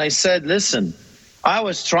wife and I said, listen, I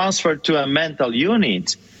was transferred to a mental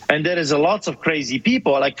unit and there is a lots of crazy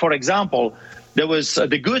people. Like, for example, there was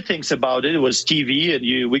the good things about it was TV,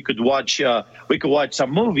 and we could watch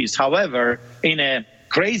some movies. However, in a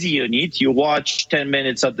crazy unit, you watch 10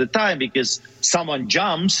 minutes at the time because someone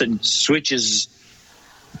jumps and switches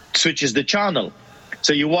the channel.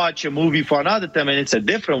 So you watch a movie for another 10 minutes, a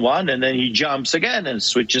different one, and then he jumps again and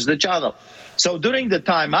switches the channel. So during the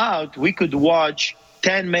time out, we could watch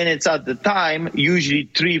 10 minutes at the time, usually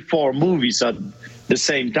 3-4 movies at the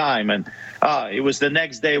same time. And it was the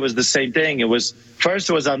next day was the same thing. It was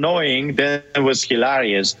annoying, then it was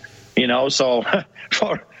hilarious, so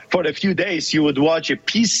for a few days you would watch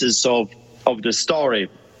pieces of the story.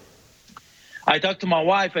 I talked to my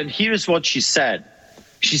wife and here's what she said.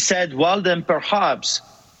 She said, well, then perhaps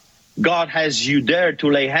God has you there to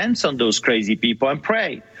lay hands on those crazy people and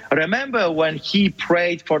pray. Remember when he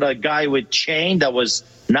prayed for that guy with chain that was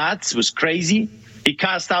nuts, was crazy? He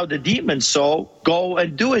cast out the demons, so go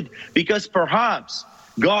and do it, because perhaps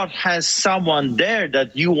God has someone there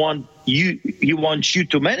that he wants you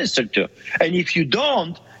to minister to. And if you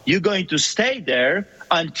don't, you're going to stay there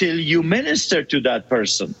until you minister to that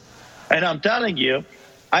person. And I'm telling you,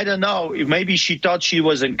 I don't know, maybe she thought she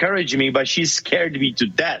was encouraging me, but she scared me to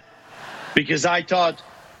death. Because I thought,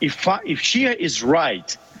 if she is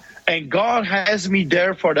right, and God has me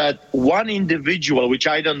there for that one individual, which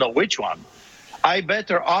I don't know which one, I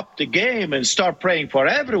better up the game and start praying for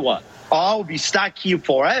everyone. I'll be stuck here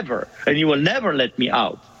forever, and you will never let me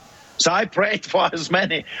out. So I prayed for as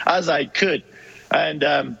many as I could. And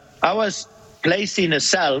I was placed in a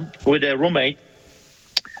cell with a roommate,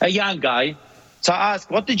 a young guy. So I asked,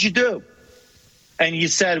 what did you do? And he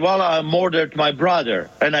said, well, I murdered my brother.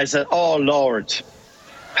 And I said, oh, Lord,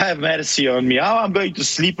 have mercy on me. How I'm going to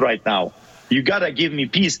sleep right now? You got to give me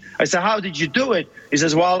peace. I said, how did you do it? He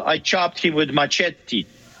says, well, I chopped him with machete.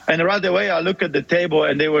 And right away, I look at the table,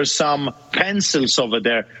 and there were some pencils over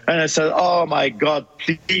there. And I said, oh, my God,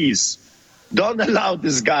 please, don't allow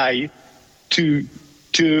this guy to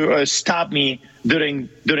stop me during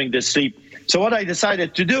the sleep. So what I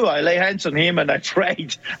decided to do, I lay hands on him, and I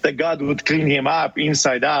prayed that God would clean him up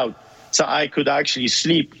inside out so I could actually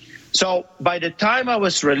sleep. So by the time I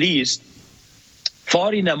was released,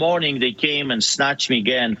 4 a.m, they came and snatched me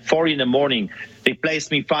again. 4 a.m, they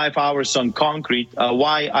placed me 5 hours on concrete.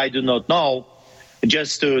 Why, I do not know,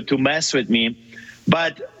 just to mess with me.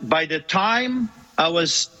 But by the time I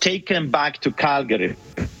was taken back to Calgary,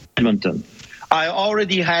 Edmonton, I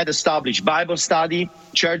already had established Bible study,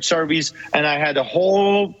 church service, and I had a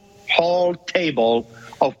whole table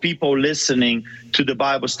of people listening to the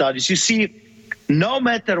Bible studies. You see, no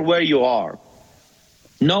matter where you are,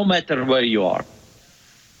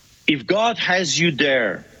 if God has you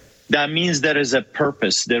there, that means there is a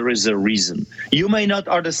purpose, there is a reason. You may not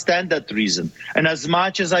understand that reason. And as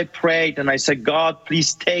much as I prayed and I said, God,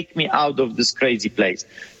 please take me out of this crazy place.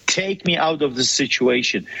 Take me out of this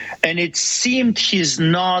situation. And it seemed he's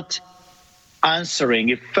not answering.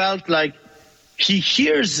 It felt like he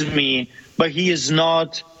hears me, but he is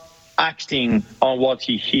not acting on what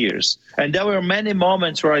he hears. And there were many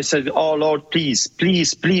moments where I said, oh Lord, please,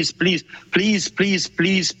 please, please, please, please, please,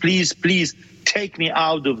 please, please, please, take me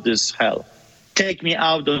out of this hell. Take me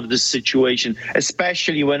out of this situation,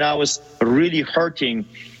 especially when I was really hurting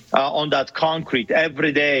on that concrete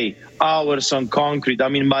every day, hours on concrete. I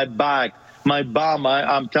mean, my back, my bum,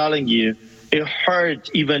 I'm telling you, it hurt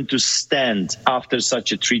even to stand after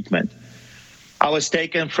such a treatment. I was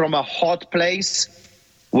taken from a hot place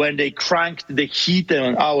when they cranked the heat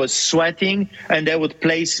and I was sweating, and they would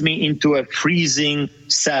place me into a freezing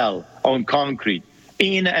cell on concrete,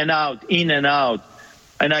 in and out, in and out.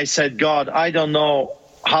 And I said, God, I don't know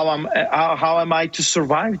how am I to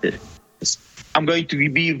survive this? I'm going to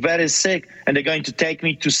be very sick, and they're going to take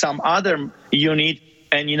me to some other unit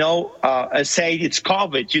and, say it's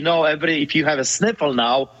COVID. If you have a sniffle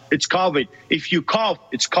now, it's COVID. If you cough,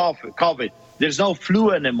 it's COVID. There's no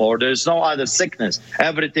flu anymore. There's no other sickness.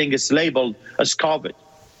 Everything is labeled as COVID.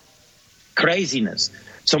 Craziness.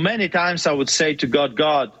 So many times I would say to God,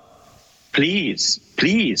 God, please,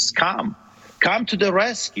 please come. Come to the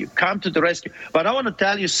rescue. Come to the rescue. But I want to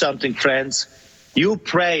tell you something, friends. Your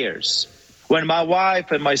prayers. When my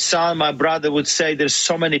wife and my son, my brother would say there's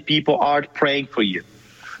so many people out praying for you.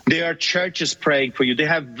 There are churches praying for you. They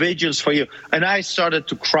have vigils for you. And I started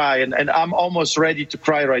to cry, and I'm almost ready to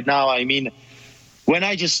cry right now. I mean, when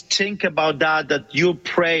I just think about that your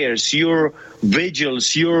prayers, your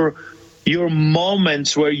vigils, your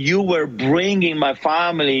moments where you were bringing my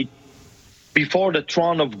family before the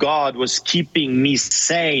throne of God was keeping me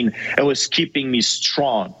sane and was keeping me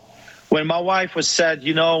strong. When my wife was said,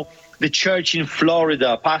 the church in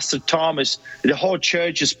Florida, Pastor Thomas, the whole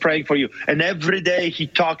church is praying for you. And every day he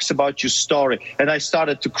talks about your story. And I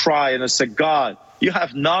started to cry and I said, God, you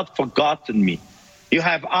have not forgotten me. You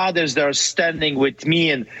have others that are standing with me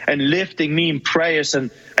and lifting me in prayers. And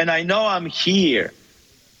I know I'm here.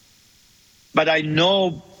 But I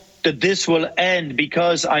know that this will end,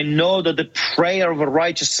 because I know that the prayer of a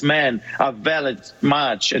righteous man availeth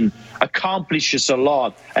much and accomplishes a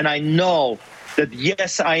lot. And I know that,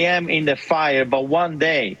 yes, I am in the fire, but one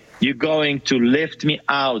day you're going to lift me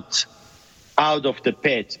out of the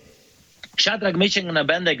pit. Shadrach, Meshach, and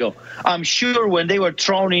Abednego, I'm sure when they were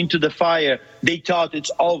thrown into the fire, they thought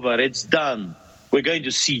it's over, it's done. We're going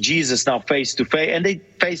to see Jesus now face to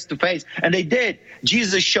face, and they did.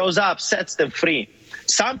 Jesus shows up, sets them free.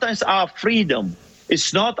 Sometimes our freedom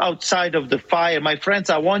is not outside of the fire. My friends,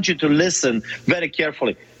 I want you to listen very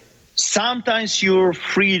carefully. Sometimes your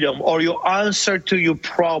freedom or your answer to your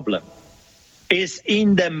problem is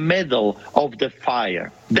in the middle of the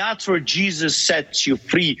fire. That's where Jesus sets you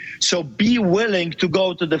free. So be willing to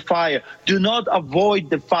go to the fire. Do not avoid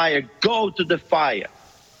the fire. Go to the fire.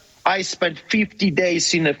 I spent 50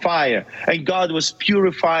 days in the fire, and God was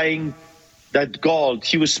purifying that gold.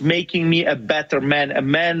 He was making me a better man, a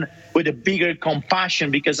man with a bigger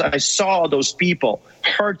compassion, because I saw those people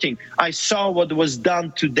hurting. I saw what was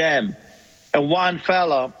done to them. And one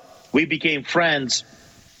fella, we became friends.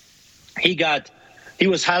 He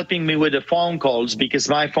was helping me with the phone calls, because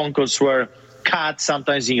my phone calls were cut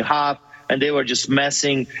sometimes in half, and they were just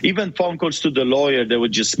messing. Even phone calls to the lawyer, they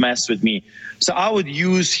would just mess with me. So I would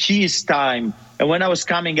use his time. And when I was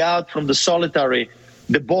coming out from the solitary,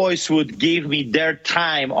 the boys would give me their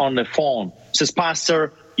time on the phone. Says,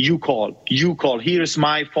 Pastor, you call. Here's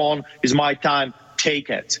my phone, is my time, take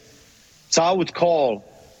it. So I would call,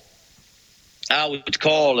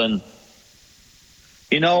 and,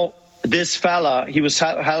 this fella, he was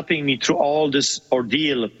helping me through all this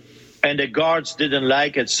ordeal, and the guards didn't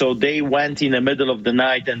like it, so they went in the middle of the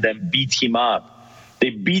night and then beat him up. They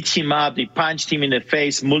beat him up, they punched him in the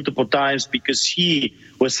face multiple times, because he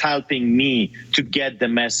was helping me to get the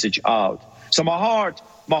message out. So my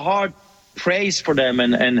heart prays for them,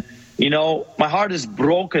 and my heart is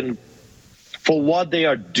broken for what they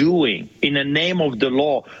are doing in the name of the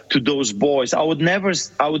law to those boys. I would never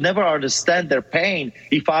understand their pain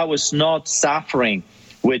if I was not suffering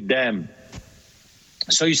with them.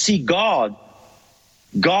 So you see, God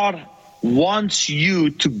wants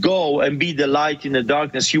you to go and be the light in the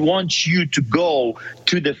darkness. He wants you to go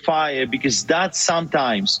to the fire, because that's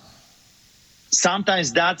sometimes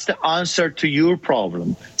that's the answer to your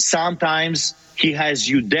problem. Sometimes he has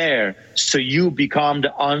you there so you become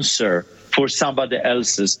the answer for somebody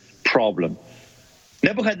else's problem.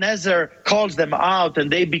 Nebuchadnezzar calls them out, and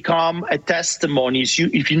they become a testimony.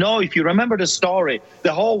 If you remember the story,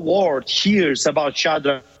 the whole world hears about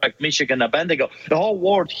Shadrach, Meshach, and Abednego. The whole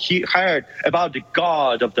world heard about the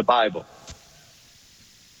God of the Bible.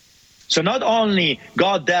 So not only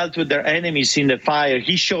God dealt with their enemies in the fire,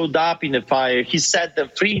 he showed up in the fire, he set them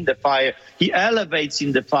free in the fire, he elevates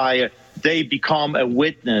in the fire. They become a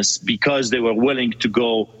witness because they were willing to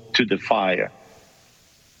go to the fire.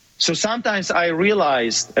 So sometimes I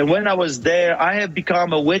realized, and when I was there, I have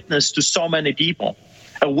become a witness to so many people,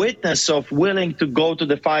 a witness of willing to go to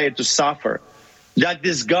the fire to suffer. That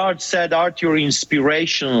this God said, Art, you're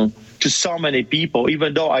inspirational to so many people,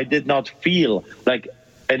 even though I did not feel like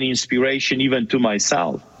an inspiration even to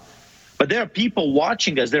myself. But there are people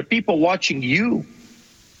watching us, there are people watching you.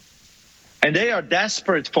 And they are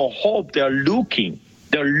desperate for hope. They're looking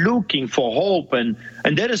for hope. And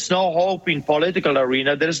there is no hope in political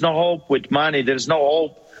arena. There is no hope with money. There is no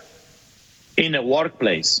hope in a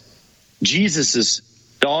workplace. Jesus is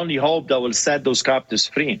the only hope that will set those captives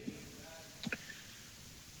free.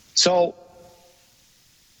 So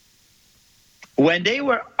when they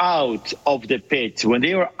were out of the pit, when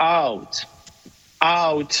they were out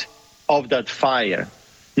of that fire,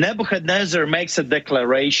 Nebuchadnezzar makes a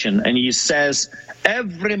declaration and he says,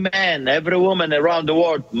 every man, every woman around the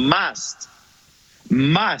world must.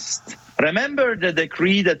 Remember the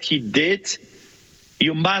decree that he did?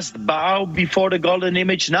 You must bow before the golden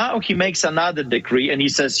image. Now he makes another decree and he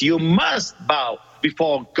says, you must bow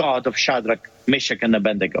before God of Shadrach, Meshach, and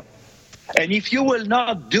Abednego. And if you will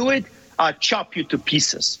not do it, I'll chop you to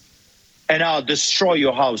pieces and I'll destroy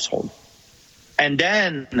your household. And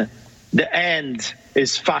then the end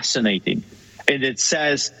is fascinating. And it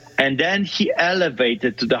says, and then he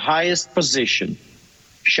elevated to the highest position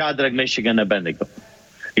Shadrach, Meshach, and Abednego.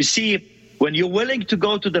 You see, when you're willing to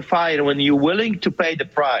go to the fire, when you're willing to pay the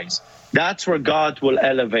price, that's where God will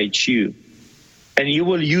elevate you. And he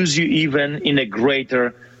will use you even in a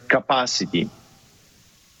greater capacity.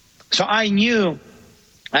 So I knew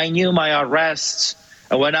my arrests.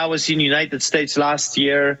 And when I was in the United States last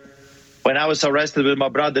year, when I was arrested with my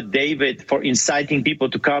brother David for inciting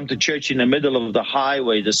people to come to church in the middle of the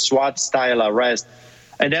highway, the SWAT-style arrest.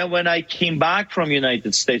 And then when I came back from the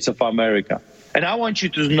United States of America, and I want you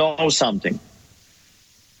to know something.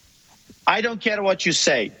 I don't care what you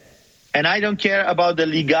say, and I don't care about the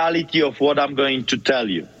legality of what I'm going to tell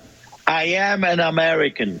you. I am an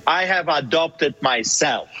American. I have adopted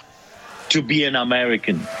myself to be an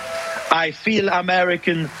American. I feel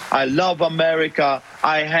American. I love America.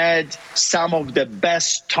 I had some of the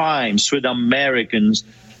best times with Americans,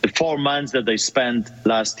 the 4 months that I spent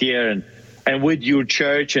last year, and with your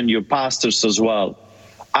church and your pastors as well.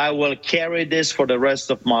 I will carry this for the rest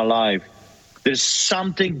of my life. There's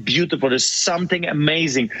something beautiful, there's something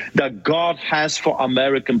amazing that God has for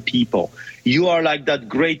American people. You are like that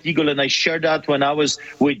great eagle, and I shared that when I was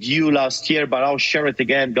with you last year, but I'll share it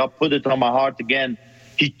again. God put it on my heart again.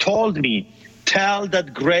 He told me, tell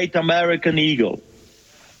that great American eagle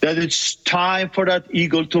that it's time for that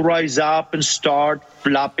eagle to rise up and start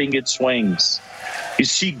flapping its wings. You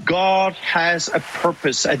see, God has a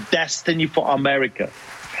purpose, a destiny for America.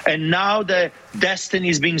 And now the destiny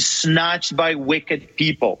is being snatched by wicked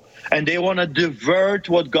people. And they want to divert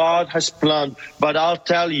what God has planned. But I'll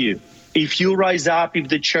tell you, if you rise up, if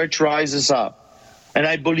the church rises up, and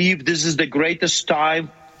I believe this is the greatest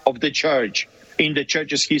time of the church, in the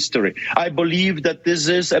church's history. I believe that this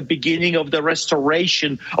is a beginning of the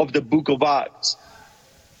restoration of the book of Acts.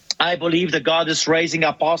 I believe that God is raising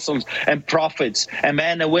apostles and prophets and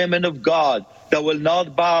men and women of God that will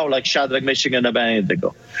not bow like Shadrach, Meshach, and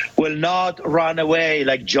Abednego, will not run away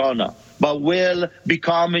like Jonah, but will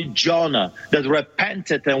become Jonah that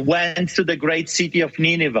repented and went to the great city of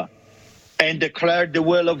Nineveh and declared the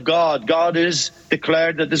will of God. God is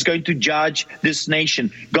declared that is going to judge this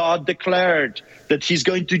nation. God declared that he's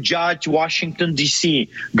going to judge Washington, D.C.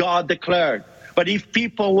 God declared. But if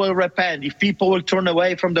people will repent, if people will turn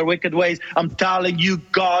away from their wicked ways, I'm telling you,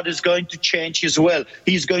 God is going to change his will.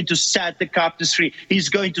 He's going to set the captives free. He's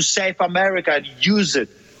going to save America and use it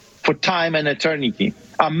for time and eternity.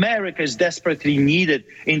 America is desperately needed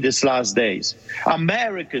in these last days.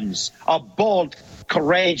 Americans are bold,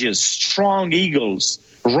 courageous, strong eagles,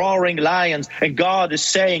 roaring lions. And God is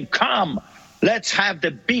saying, come, let's have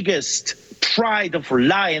the biggest pride of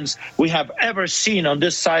lions we have ever seen on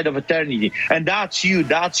this side of eternity. And that's you,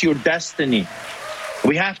 that's your destiny.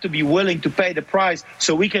 We have to be willing to pay the price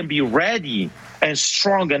so we can be ready and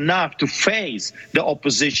strong enough to face the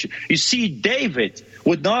opposition. You see, David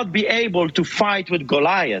would not be able to fight with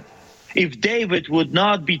Goliath if David would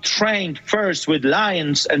not be trained first with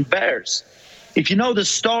lions and bears. If you know the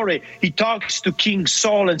story, he talks to King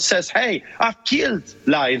Saul and says, hey, I've killed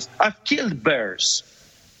lions, I've killed bears.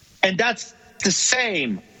 And that's the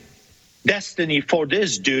same destiny for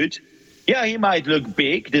this dude. Yeah, he might look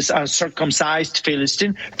big, this uncircumcised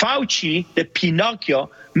Philistine. Fauci, the Pinocchio,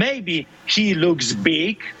 maybe he looks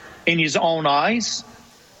big in his own eyes.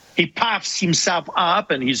 He puffs himself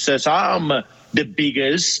up and he says, I'm the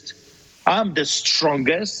biggest, I'm the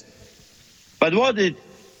strongest. But what it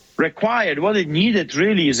required, what it needed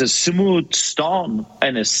really is a smooth stone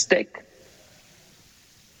and a stick.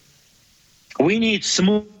 We need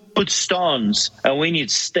smooth stones and we need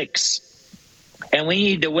sticks. And we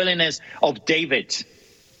need the willingness of David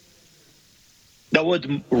that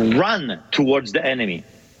would run towards the enemy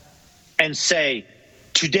and say,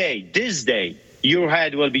 today, this day, your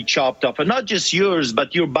head will be chopped off. And not just yours,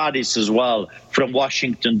 but your bodies as well, from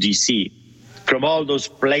Washington, D.C., from all those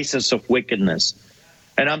places of wickedness.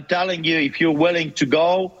 And I'm telling you, if you're willing to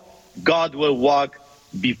go, God will walk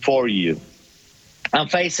before you. I'm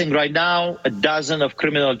facing right now a dozen of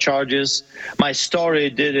criminal charges. My story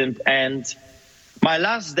didn't end. My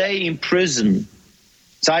last day in prison,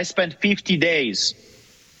 so I spent 50 days.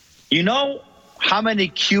 You know how many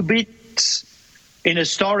cubits in the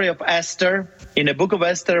story of Esther, in the book of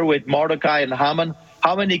Esther with Mordecai and Haman,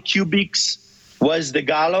 how many cubits was the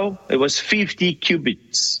gallows? It was 50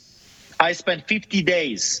 cubits. I spent 50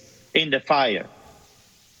 days in the fire.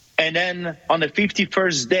 And then on the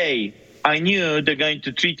 51st day, I knew they're going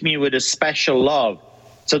to treat me with a special love.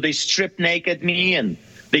 So they stripped naked me and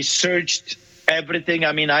they searched everything.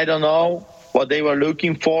 I mean, I don't know what they were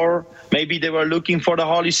looking for. Maybe they were looking for the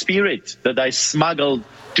Holy Spirit that I smuggled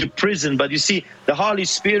to prison. But you see, the Holy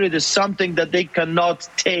Spirit is something that they cannot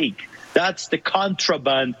take. That's the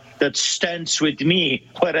contraband that stands with me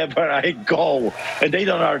wherever I go. And they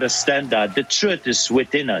don't understand that. The truth is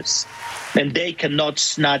within us. And they cannot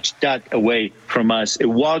snatch that away from us. It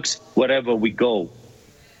walks wherever we go.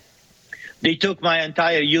 They took my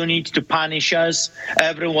entire unit to punish us.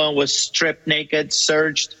 Everyone was stripped naked,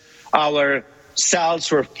 searched. Our cells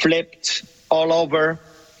were flipped all over.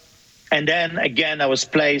 And then again, I was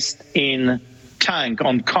placed in tank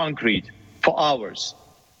on concrete for hours.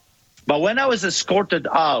 But when I was escorted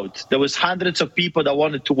out, there was hundreds of people that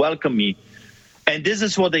wanted to welcome me. And this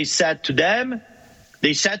is what they said to them.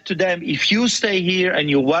 They said to them, if you stay here and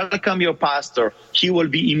you welcome your pastor, he will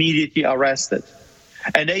be immediately arrested.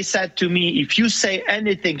 And they said to me, if you say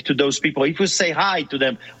anything to those people, if you say hi to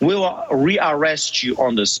them, we will rearrest you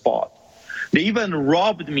on the spot. They even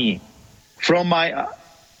robbed me from my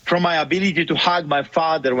ability to hug my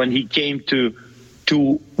father when he came to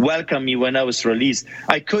welcome me when I was released.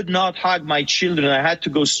 I could not hug my children. I had to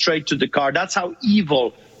go straight to the car. That's how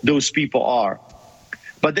evil those people are.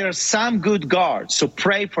 But there are some good guards, so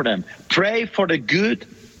pray for them. Pray for the good,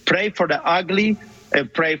 pray for the ugly,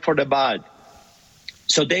 and pray for the bad.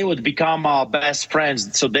 So they would become our best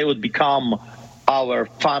friends, so they would become our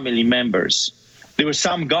family members. There were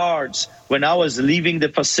some guards when I was leaving the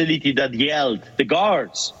facility that yelled, the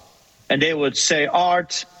guards, and they would say,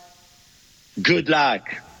 Art, good luck.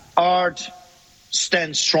 Art,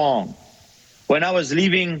 stand strong. When I was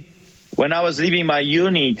leaving my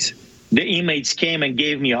unit, the inmates came and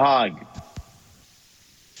gave me a hug.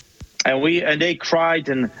 And they cried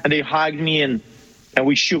and they hugged me and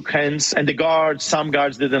we shook hands. And some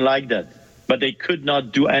guards didn't like that, but they could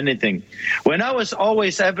not do anything. When I was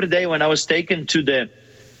every day when I was taken to the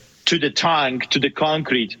tank, to the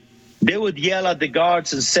concrete, they would yell at the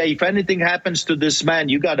guards and say, if anything happens to this man,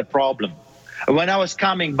 you got a problem. And when I was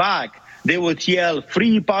coming back, they would yell,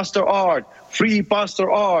 free Pastor Art, free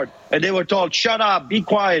Pastor Art. And they were told, shut up, be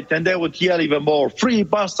quiet. And they would yell even more, free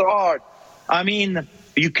Pastor Art. I mean,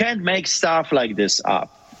 you can't make stuff like this up.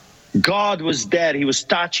 God was there. He was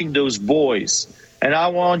touching those boys. And I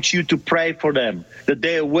want you to pray for them, that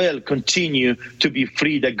they will continue to be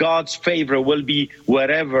free, that God's favor will be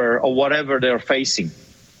wherever or whatever they're facing.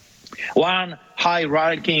 One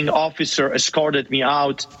high-ranking officer escorted me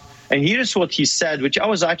out. And here's what he said, which I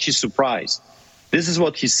was actually surprised. This is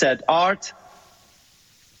what he said, Art,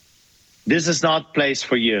 this is not a place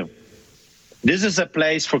for you. This is a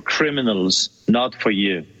place for criminals, not for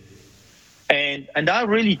you. And that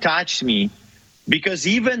really touched me, because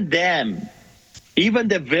even them, even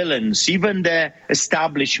the villains, even the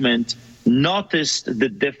establishment noticed the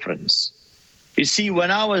difference. You see,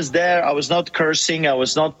 when I was there, I was not cursing. I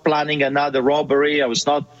was not planning another robbery. I was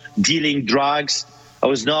not dealing drugs. I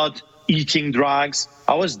was not eating drugs.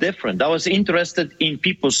 I was different. I was interested in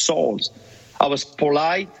people's souls. I was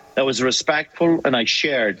polite, I was respectful, and I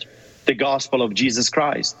shared the gospel of Jesus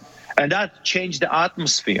Christ. And that changed the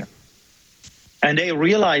atmosphere. And they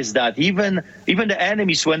realized that even the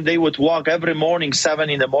enemies, when they would walk every morning, 7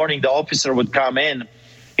 a.m, the officer would come in,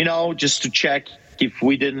 just to check if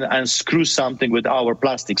we didn't unscrew something with our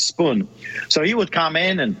plastic spoon. So he would come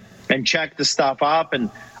in and check the stuff up, and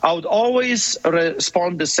I would always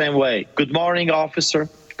respond the same way. Good morning, officer.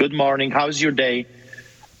 Good morning. How's your day?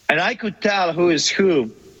 And I could tell who is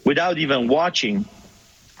who without even watching.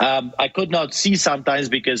 I could not see sometimes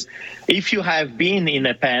because if you have been in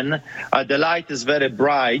a pen, the light is very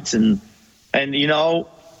bright, and you know,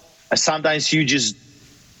 sometimes you just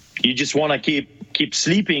want to keep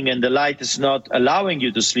sleeping, and the light is not allowing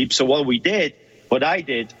you to sleep. So what I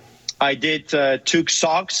did, took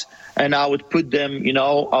socks, and I would put them, you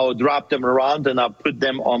know, I would wrap them around and I put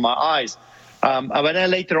them on my eyes. But then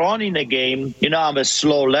later on in the game, you know, I'm a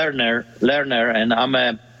slow learner, and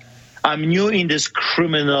I'm new in this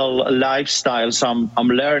criminal lifestyle, so I'm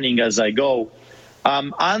learning as I go.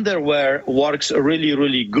 Underwear works really,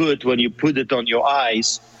 really good when you put it on your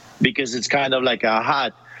eyes because it's kind of like a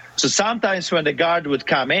hat. So sometimes when the guard would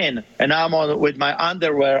come in and I'm with my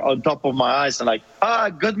underwear on top of my eyes, I'm like,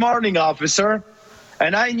 good morning, officer.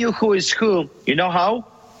 And I knew who is who. You know how?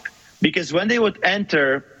 Because when they would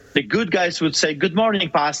enter, the good guys would say, good morning,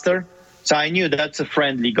 pastor. So I knew that's a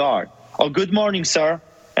friendly guard. Or good morning, sir.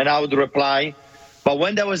 And I would reply. But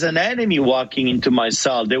when there was an enemy walking into my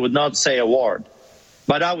cell, they would not say a word.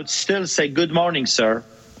 But I would still say, good morning, sir.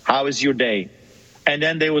 How is your day? And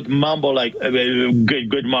then they would mumble like,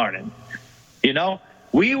 good morning. You know,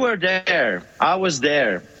 we were there. I was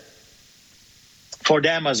there for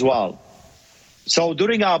them as well. So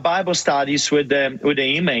during our Bible studies with the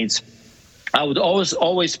inmates, I would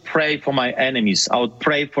always pray for my enemies. I would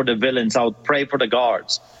pray for the villains. I would pray for the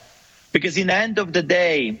guards. Because in the end of the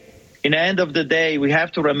day, we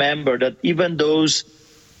have to remember that even those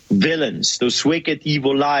villains, those wicked,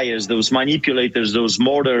 evil liars, those manipulators, those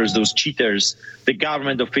murderers, those cheaters, the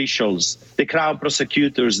government officials, the crown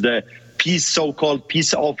prosecutors, the so-called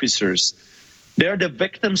peace officers, they're the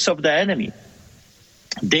victims of the enemy.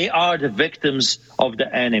 They are the victims of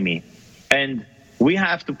the enemy. And we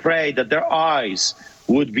have to pray that their eyes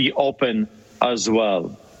would be open as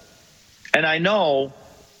well. And I know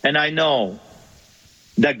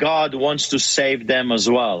that God wants to save them as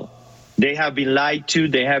well. They have been lied to.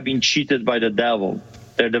 They have been cheated by the devil.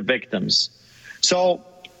 They're the victims. So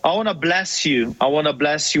I want to bless you. I want to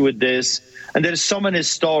bless you with this. And there's so many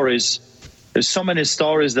stories. There's so many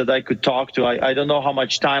stories that I could talk to. I don't know how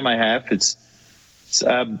much time I have. It's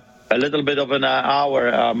a little bit of an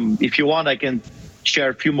hour. If you want, I can share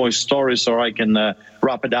a few more stories, or I can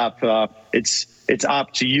wrap it up. It's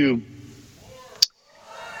up to you.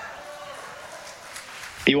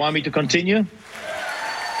 You want me to continue?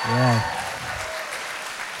 Yeah.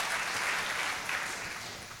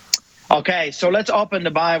 Okay, so let's open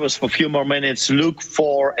the Bibles for a few more minutes. Luke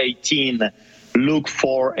 4:18. Luke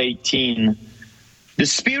 4:18. The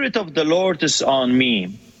Spirit of the Lord is on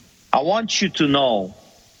me. I want you to know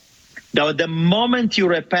that the moment you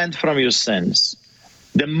repent from your sins,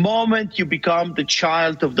 the moment you become the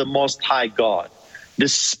child of the Most High God, the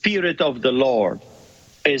Spirit of the Lord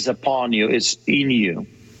is upon you, is in you,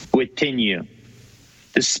 within you.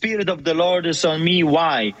 The Spirit of the Lord is on me.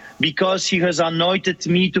 Why? Because He has anointed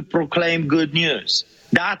me to proclaim good news.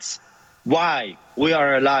 That's why we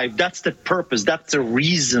are alive. That's the purpose. That's the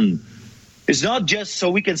reason. It's not just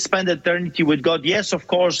so we can spend eternity with God. Yes, of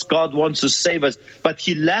course, God wants to save us, but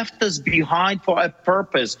He left us behind for a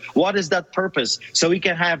purpose. What is that purpose? So we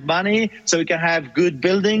can have money, so we can have good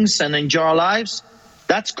buildings and enjoy our lives?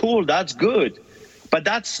 That's cool. That's good. But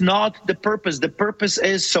that's not the purpose. The purpose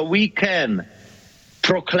is so we can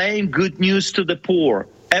proclaim good news to the poor.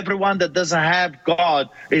 Everyone that doesn't have God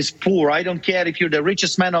is poor. I don't care if you're the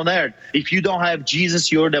richest man on earth. If you don't have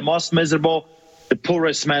Jesus, you're the most miserable, the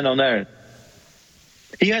poorest man on earth.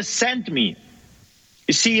 He has sent me.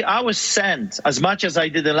 You see, I was sent. As much as I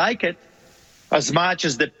didn't like it, as much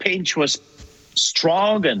as the pinch was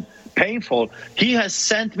strong and painful, He has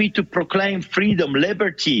sent me to proclaim freedom,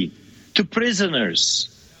 liberty to prisoners,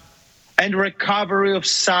 and recovery of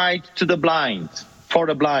sight to the blind, for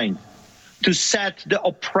the blind, to set the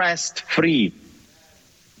oppressed free.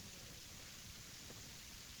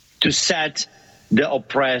 To set the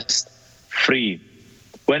oppressed free.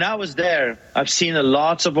 When I was there, I've seen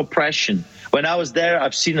lots of oppression. When I was there,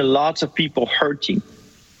 I've seen lots of people hurting,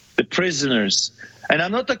 the prisoners. And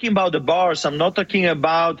I'm not talking about the bars. I'm not talking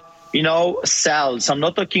about, cells. I'm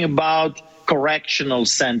not talking about correctional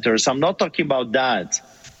centers. I'm not talking about that.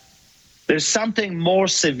 There's something more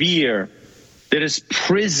severe. There is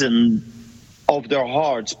prison of their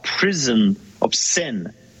hearts, prison of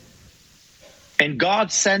sin. And God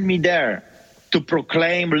sent me there to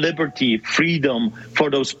proclaim liberty, freedom for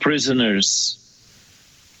those prisoners.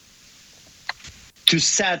 to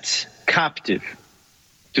set captive,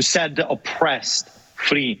 to set the oppressed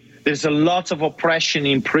free. There's a lot of oppression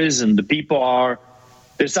in prison.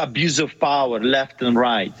 There's abuse of power left and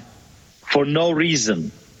right for no reason,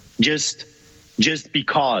 just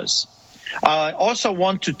because. I also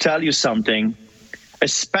want to tell you something,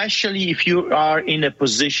 especially if you are in a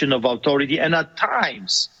position of authority, and at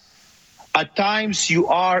times you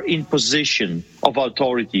are in position of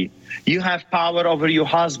authority. You have power over your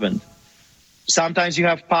husband. Sometimes you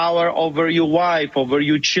have power over your wife, over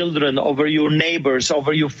your children, over your neighbors,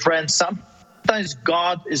 over your friends. Sometimes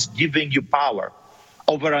God is giving you power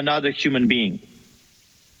over another human being.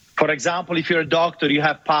 For example, if you're a doctor, you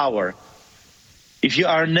have power. If you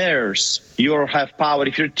are a nurse, you have power.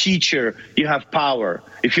 If you're a teacher, you have power.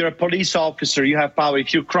 If you're a police officer, you have power.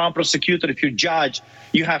 If you're a crown prosecutor, if you're a judge,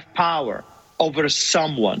 you have power over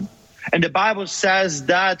someone. And the Bible says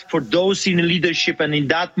that for those in leadership, and in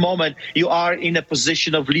that moment you are in a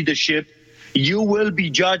position of leadership, you will be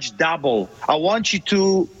judged double. I want you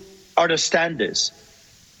to understand this.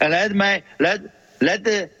 And let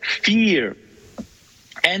the fear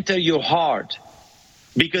enter your heart.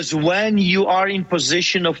 Because when you are in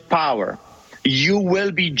position of power, you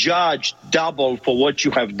will be judged double for what you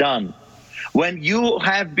have done. When you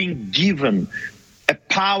have been given a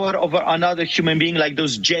power over another human being, like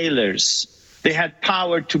those jailers, they had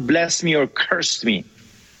power to bless me or curse me.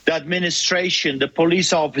 The administration, the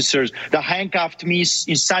police officers, they handcuffed me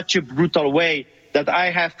in such a brutal way that I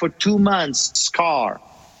have for 2 months scar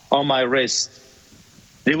on my wrist.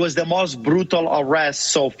 It was the most brutal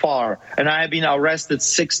arrest so far, and I have been arrested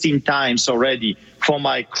 16 times already for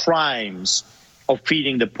my crimes of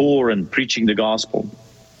feeding the poor and preaching the gospel.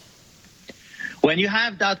 When you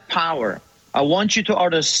have that power, I want you to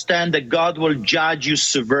understand that God will judge you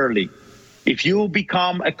severely. If you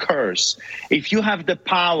become a curse, if you have the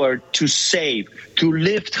power to save, to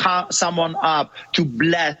lift someone up, to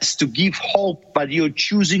bless, to give hope, but you're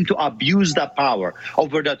choosing to abuse that power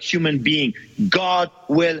over that human being, God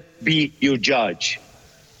will be your judge.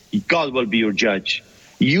 God will be your judge.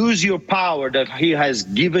 Use your power that He has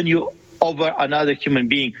given you over another human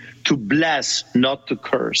being to bless, not to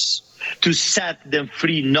curse, to set them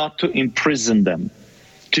free, not to imprison them,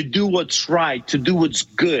 to do what's right, to do what's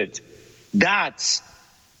good. That's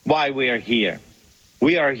why we are here.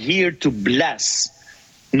 We are here to bless,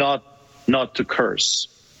 not to curse.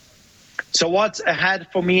 So what's ahead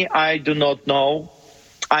for me, I do not know.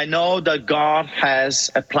 I know that God has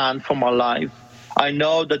a plan for my life. I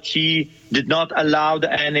know that He did not allow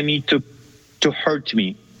the enemy to hurt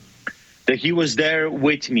me, that He was there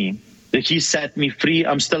with me, that He set me free.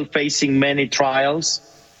 I'm still facing many trials,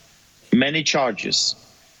 many charges.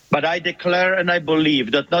 But I declare and I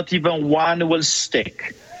believe that not even one will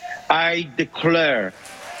stick. I declare,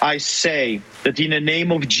 I say that in the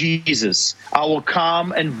name of Jesus, I will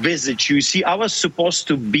come and visit you. See, I was supposed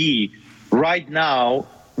to be right now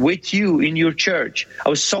with you in your church. I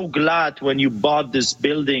was so glad when you bought this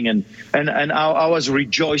building, and I was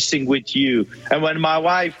rejoicing with you. And when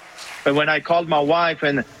I called my wife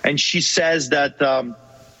and she says that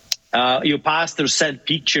your pastor sent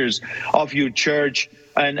pictures of your church,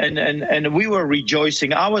 and we were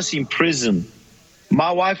rejoicing. I was in prison.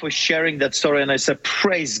 My wife was sharing that story, and I said,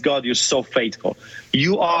 praise God, you're so faithful.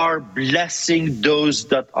 You are blessing those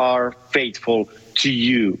that are faithful to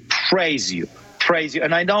you. Praise you. Praise you.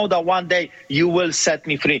 And I know that one day you will set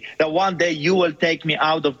me free, that one day you will take me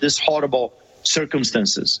out of this horrible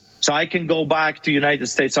circumstances, so I can go back to United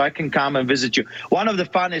States, so I can come and visit you. One of the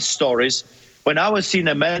funniest stories, when I was in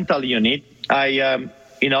a mental unit,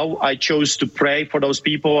 I chose to pray for those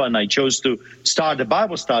people, and I chose to start the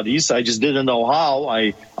Bible studies. I just didn't know how.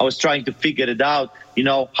 I was trying to figure it out,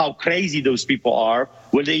 how crazy those people are.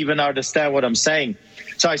 Will they even understand what I'm saying?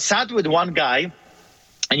 So I sat with one guy,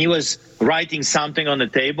 and he was writing something on the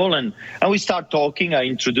table, and we start talking. I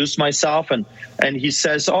introduced myself, and he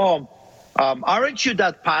says, aren't you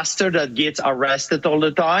that pastor that gets arrested all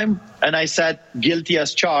the time? And I said, guilty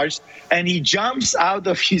as charged. And he jumps out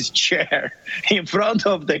of his chair in front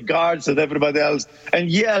of the guards and everybody else and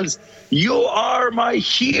yells, you are my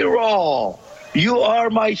hero. You are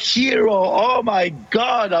my hero. Oh my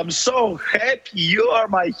God, I'm so happy. You are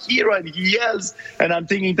my hero. And he yells. And I'm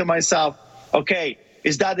thinking to myself, okay,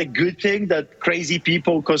 is that a good thing that crazy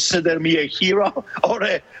people consider me a hero, or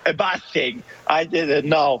a bad thing? I didn't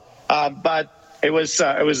know. But it was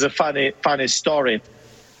a funny story.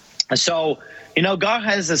 So, God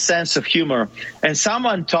has a sense of humor. And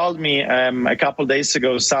someone told me a couple of days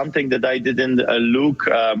ago something that I didn't look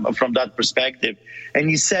from that perspective. And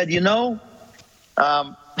he said,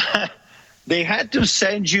 they had to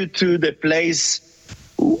send you to the place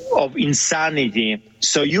of insanity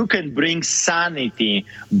so you can bring sanity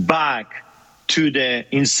back to the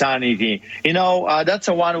insanity. That's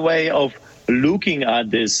one way of looking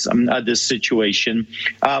at this situation.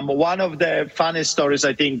 One of the funny stories,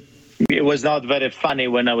 I think it was not very funny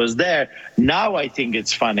when I was there. Now I think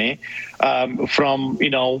it's funny. From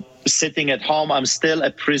sitting at home, I'm still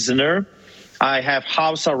a prisoner. I have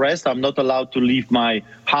house arrest. I'm not allowed to leave my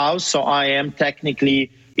house, so I am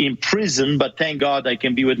technically in prison. But thank God I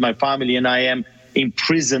can be with my family, and I am in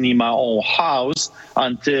prison in my own house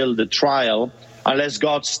until the trial. Unless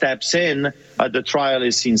God steps in, the trial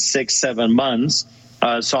is in 6-7 months.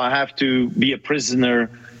 So I have to be a prisoner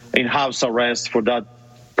in house arrest for that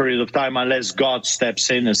period of time, unless God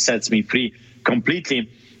steps in and sets me free completely.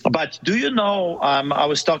 But do you know, I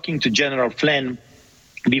was talking to General Flynn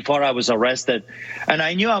before I was arrested, and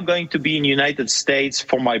I knew I'm going to be in the United States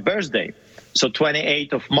for my birthday. So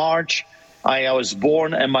 28th of March, I was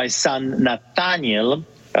born, and my son Nathaniel,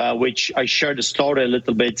 which I shared the story a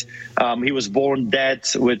little bit. He was born dead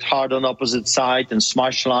with heart on opposite side and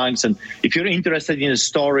smashed lungs. And if you're interested in the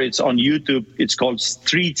story, it's on YouTube. It's called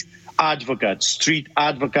Street Advocate. Street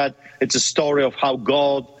Advocate. It's a story of how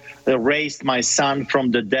God raised my son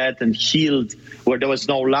from the dead and healed where there was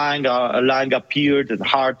no lung. A lung appeared and the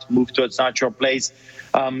heart moved to its natural place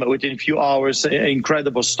within a few hours.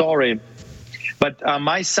 Incredible story. But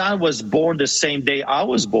my son was born the same day I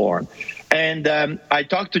was born. And I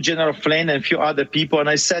talked to General Flynn and a few other people, and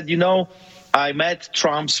I said, I met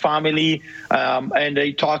Trump's family, and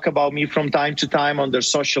they talk about me from time to time on their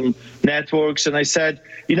social networks. And I said,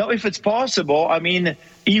 if it's possible,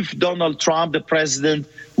 if Donald Trump, the president,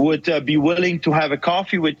 would be willing to have a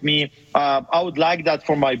coffee with me, I would like that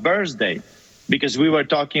for my birthday. Because we were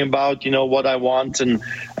talking about, what I want, and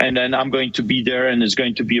then I'm going to be there, and it's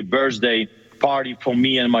going to be a birthday party for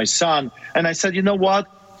me and my son. And I said, you know what?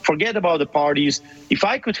 Forget about the parties. If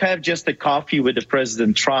I could have just a coffee with the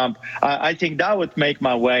President Trump, I think that would make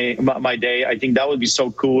my day. I think that would be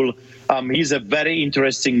so cool. He's a very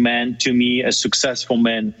interesting man to me, a successful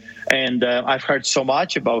man. And I've heard so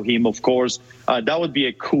much about him, of course. That would be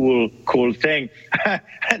a cool thing.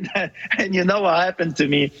 and you know what happened to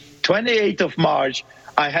me? 28th of March,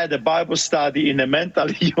 I had a Bible study in a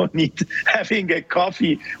mental unit, having a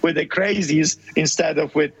coffee with the crazies instead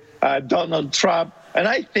of with Donald Trump. And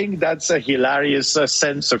I think that's a hilarious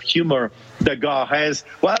sense of humor that God has.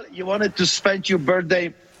 Well, you wanted to spend your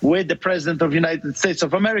birthday with the President of the United States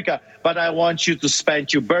of America, but I want you to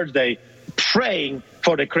spend your birthday praying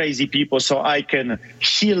for the crazy people so I can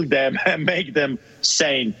heal them and make them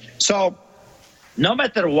sane. So no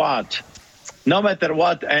matter what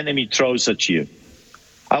enemy throws at you,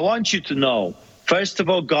 I want you to know, first of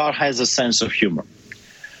all, God has a sense of humor.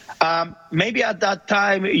 Maybe at that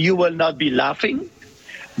time you will not be laughing,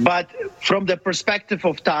 but from the perspective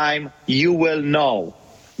of time, you will know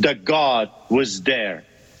that God was there,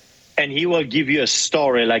 and he will give you a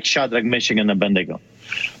story like Shadrach, Meshach, and Abednego.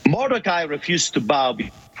 Mordecai refused to bow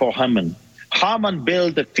before Haman. Haman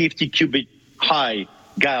built a 50-cubit high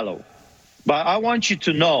gallows. But I want you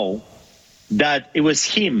to know that it was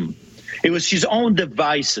him. It was his own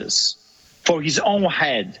devices for his own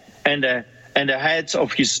head and the heads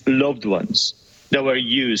of his loved ones that were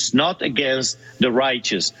used, not against the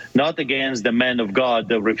righteous, not against the men of God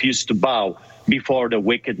that refused to bow before the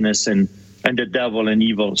wickedness and the devil and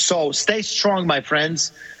evil. So stay strong, my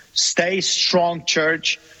friends. Stay strong,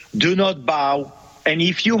 church. Do not bow. And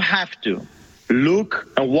if you have to,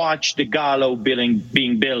 look and watch the gallows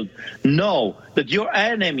being built. Know that your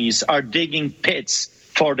enemies are digging pits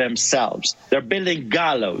for themselves. They're building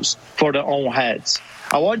gallows for their own heads.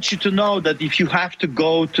 I want you to know that if you have to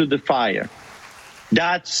go to the fire,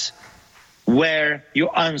 that's where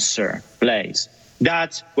your answer lays.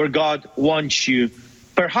 That's where God wants you,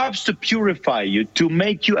 perhaps to purify you, to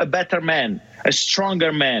make you a better man, a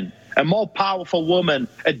stronger man, a more powerful woman,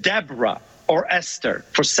 a Deborah or Esther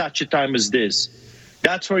for such a time as this.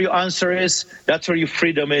 That's where your answer is. That's where your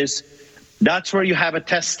freedom is. That's where you have a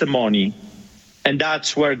testimony. And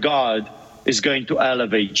that's where God is going to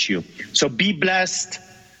elevate you. So be blessed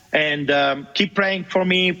and keep praying for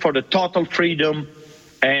me for the total freedom.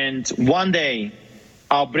 And one day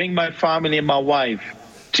I'll bring my family and my wife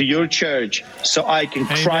to your church so I can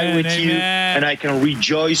cry with you and I can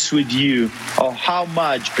rejoice with you of how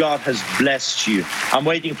much God has blessed you. I'm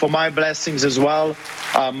waiting for my blessings as well.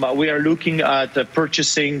 We are looking at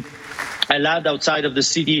purchasing a land outside of the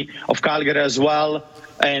city of Calgary as well.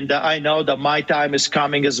 And I know that my time is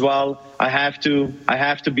coming as well. I have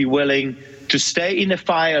to be willing to stay in the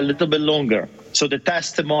fire a little bit longer. So the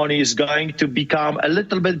testimony is going to become a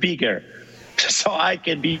little bit bigger. so I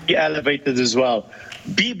can be elevated as well.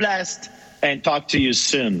 Be blessed and talk to you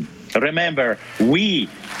soon. Remember, we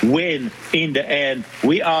win in the end.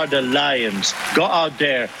 We are the lions. Go out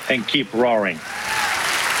there and keep roaring.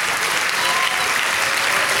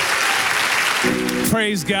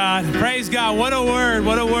 Praise God. Praise God. What a word.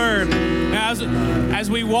 What a word. Now, as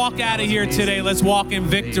we walk out of here today, let's walk in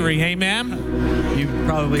victory. Amen.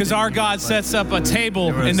 Because our God sets up a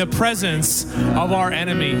table in the presence of our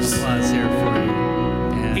enemies.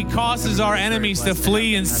 He causes our enemies to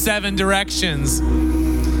flee in 7 directions.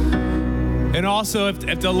 And also,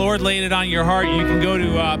 if the Lord laid it on your heart, you can go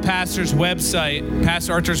to Pastor Archer's website,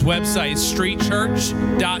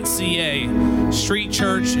 streetchurch.ca.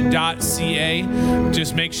 Streetchurch.ca.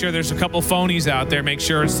 Just make sure there's a couple phonies out there. Make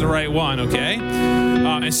sure it's the right one, okay?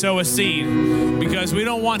 And sow a seed. Because we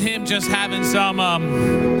don't want him just having some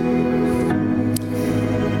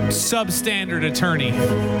substandard attorney.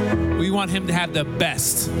 We want him to have the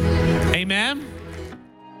best. Amen?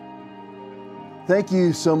 Thank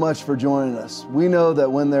you so much for joining us. We know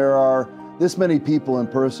that when there are this many people in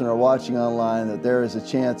person or watching online, that there is a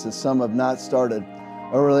chance that some have not started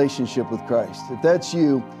a relationship with Christ. If that's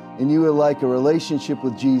you and you would like a relationship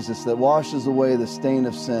with Jesus that washes away the stain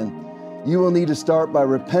of sin, you will need to start by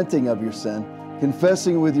repenting of your sin,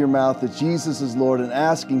 confessing with your mouth that Jesus is Lord and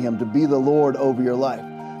asking him to be the Lord over your life.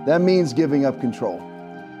 That means giving up control.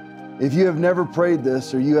 If you have never prayed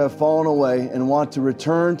this or you have fallen away and want to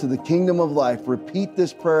return to the kingdom of life, repeat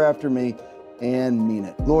this prayer after me and mean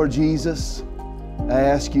it. Lord Jesus, I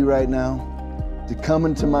ask you right now to come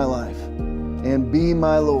into my life and be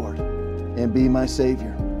my Lord and be my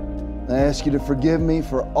Savior. I ask you to forgive me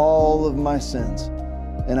for all of my sins,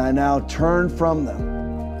 and I now turn from them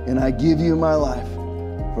and I give you my life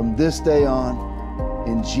from this day on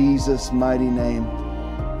in Jesus' mighty name.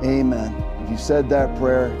 Amen. If you said that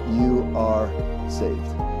prayer, you are saved.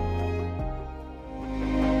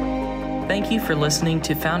 Thank you for listening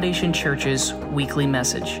to Foundation Church's weekly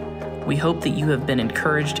message. We hope that you have been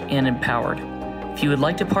encouraged and empowered. If you would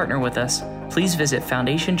like to partner with us, please visit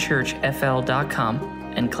foundationchurchfl.com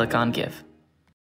and click on Give.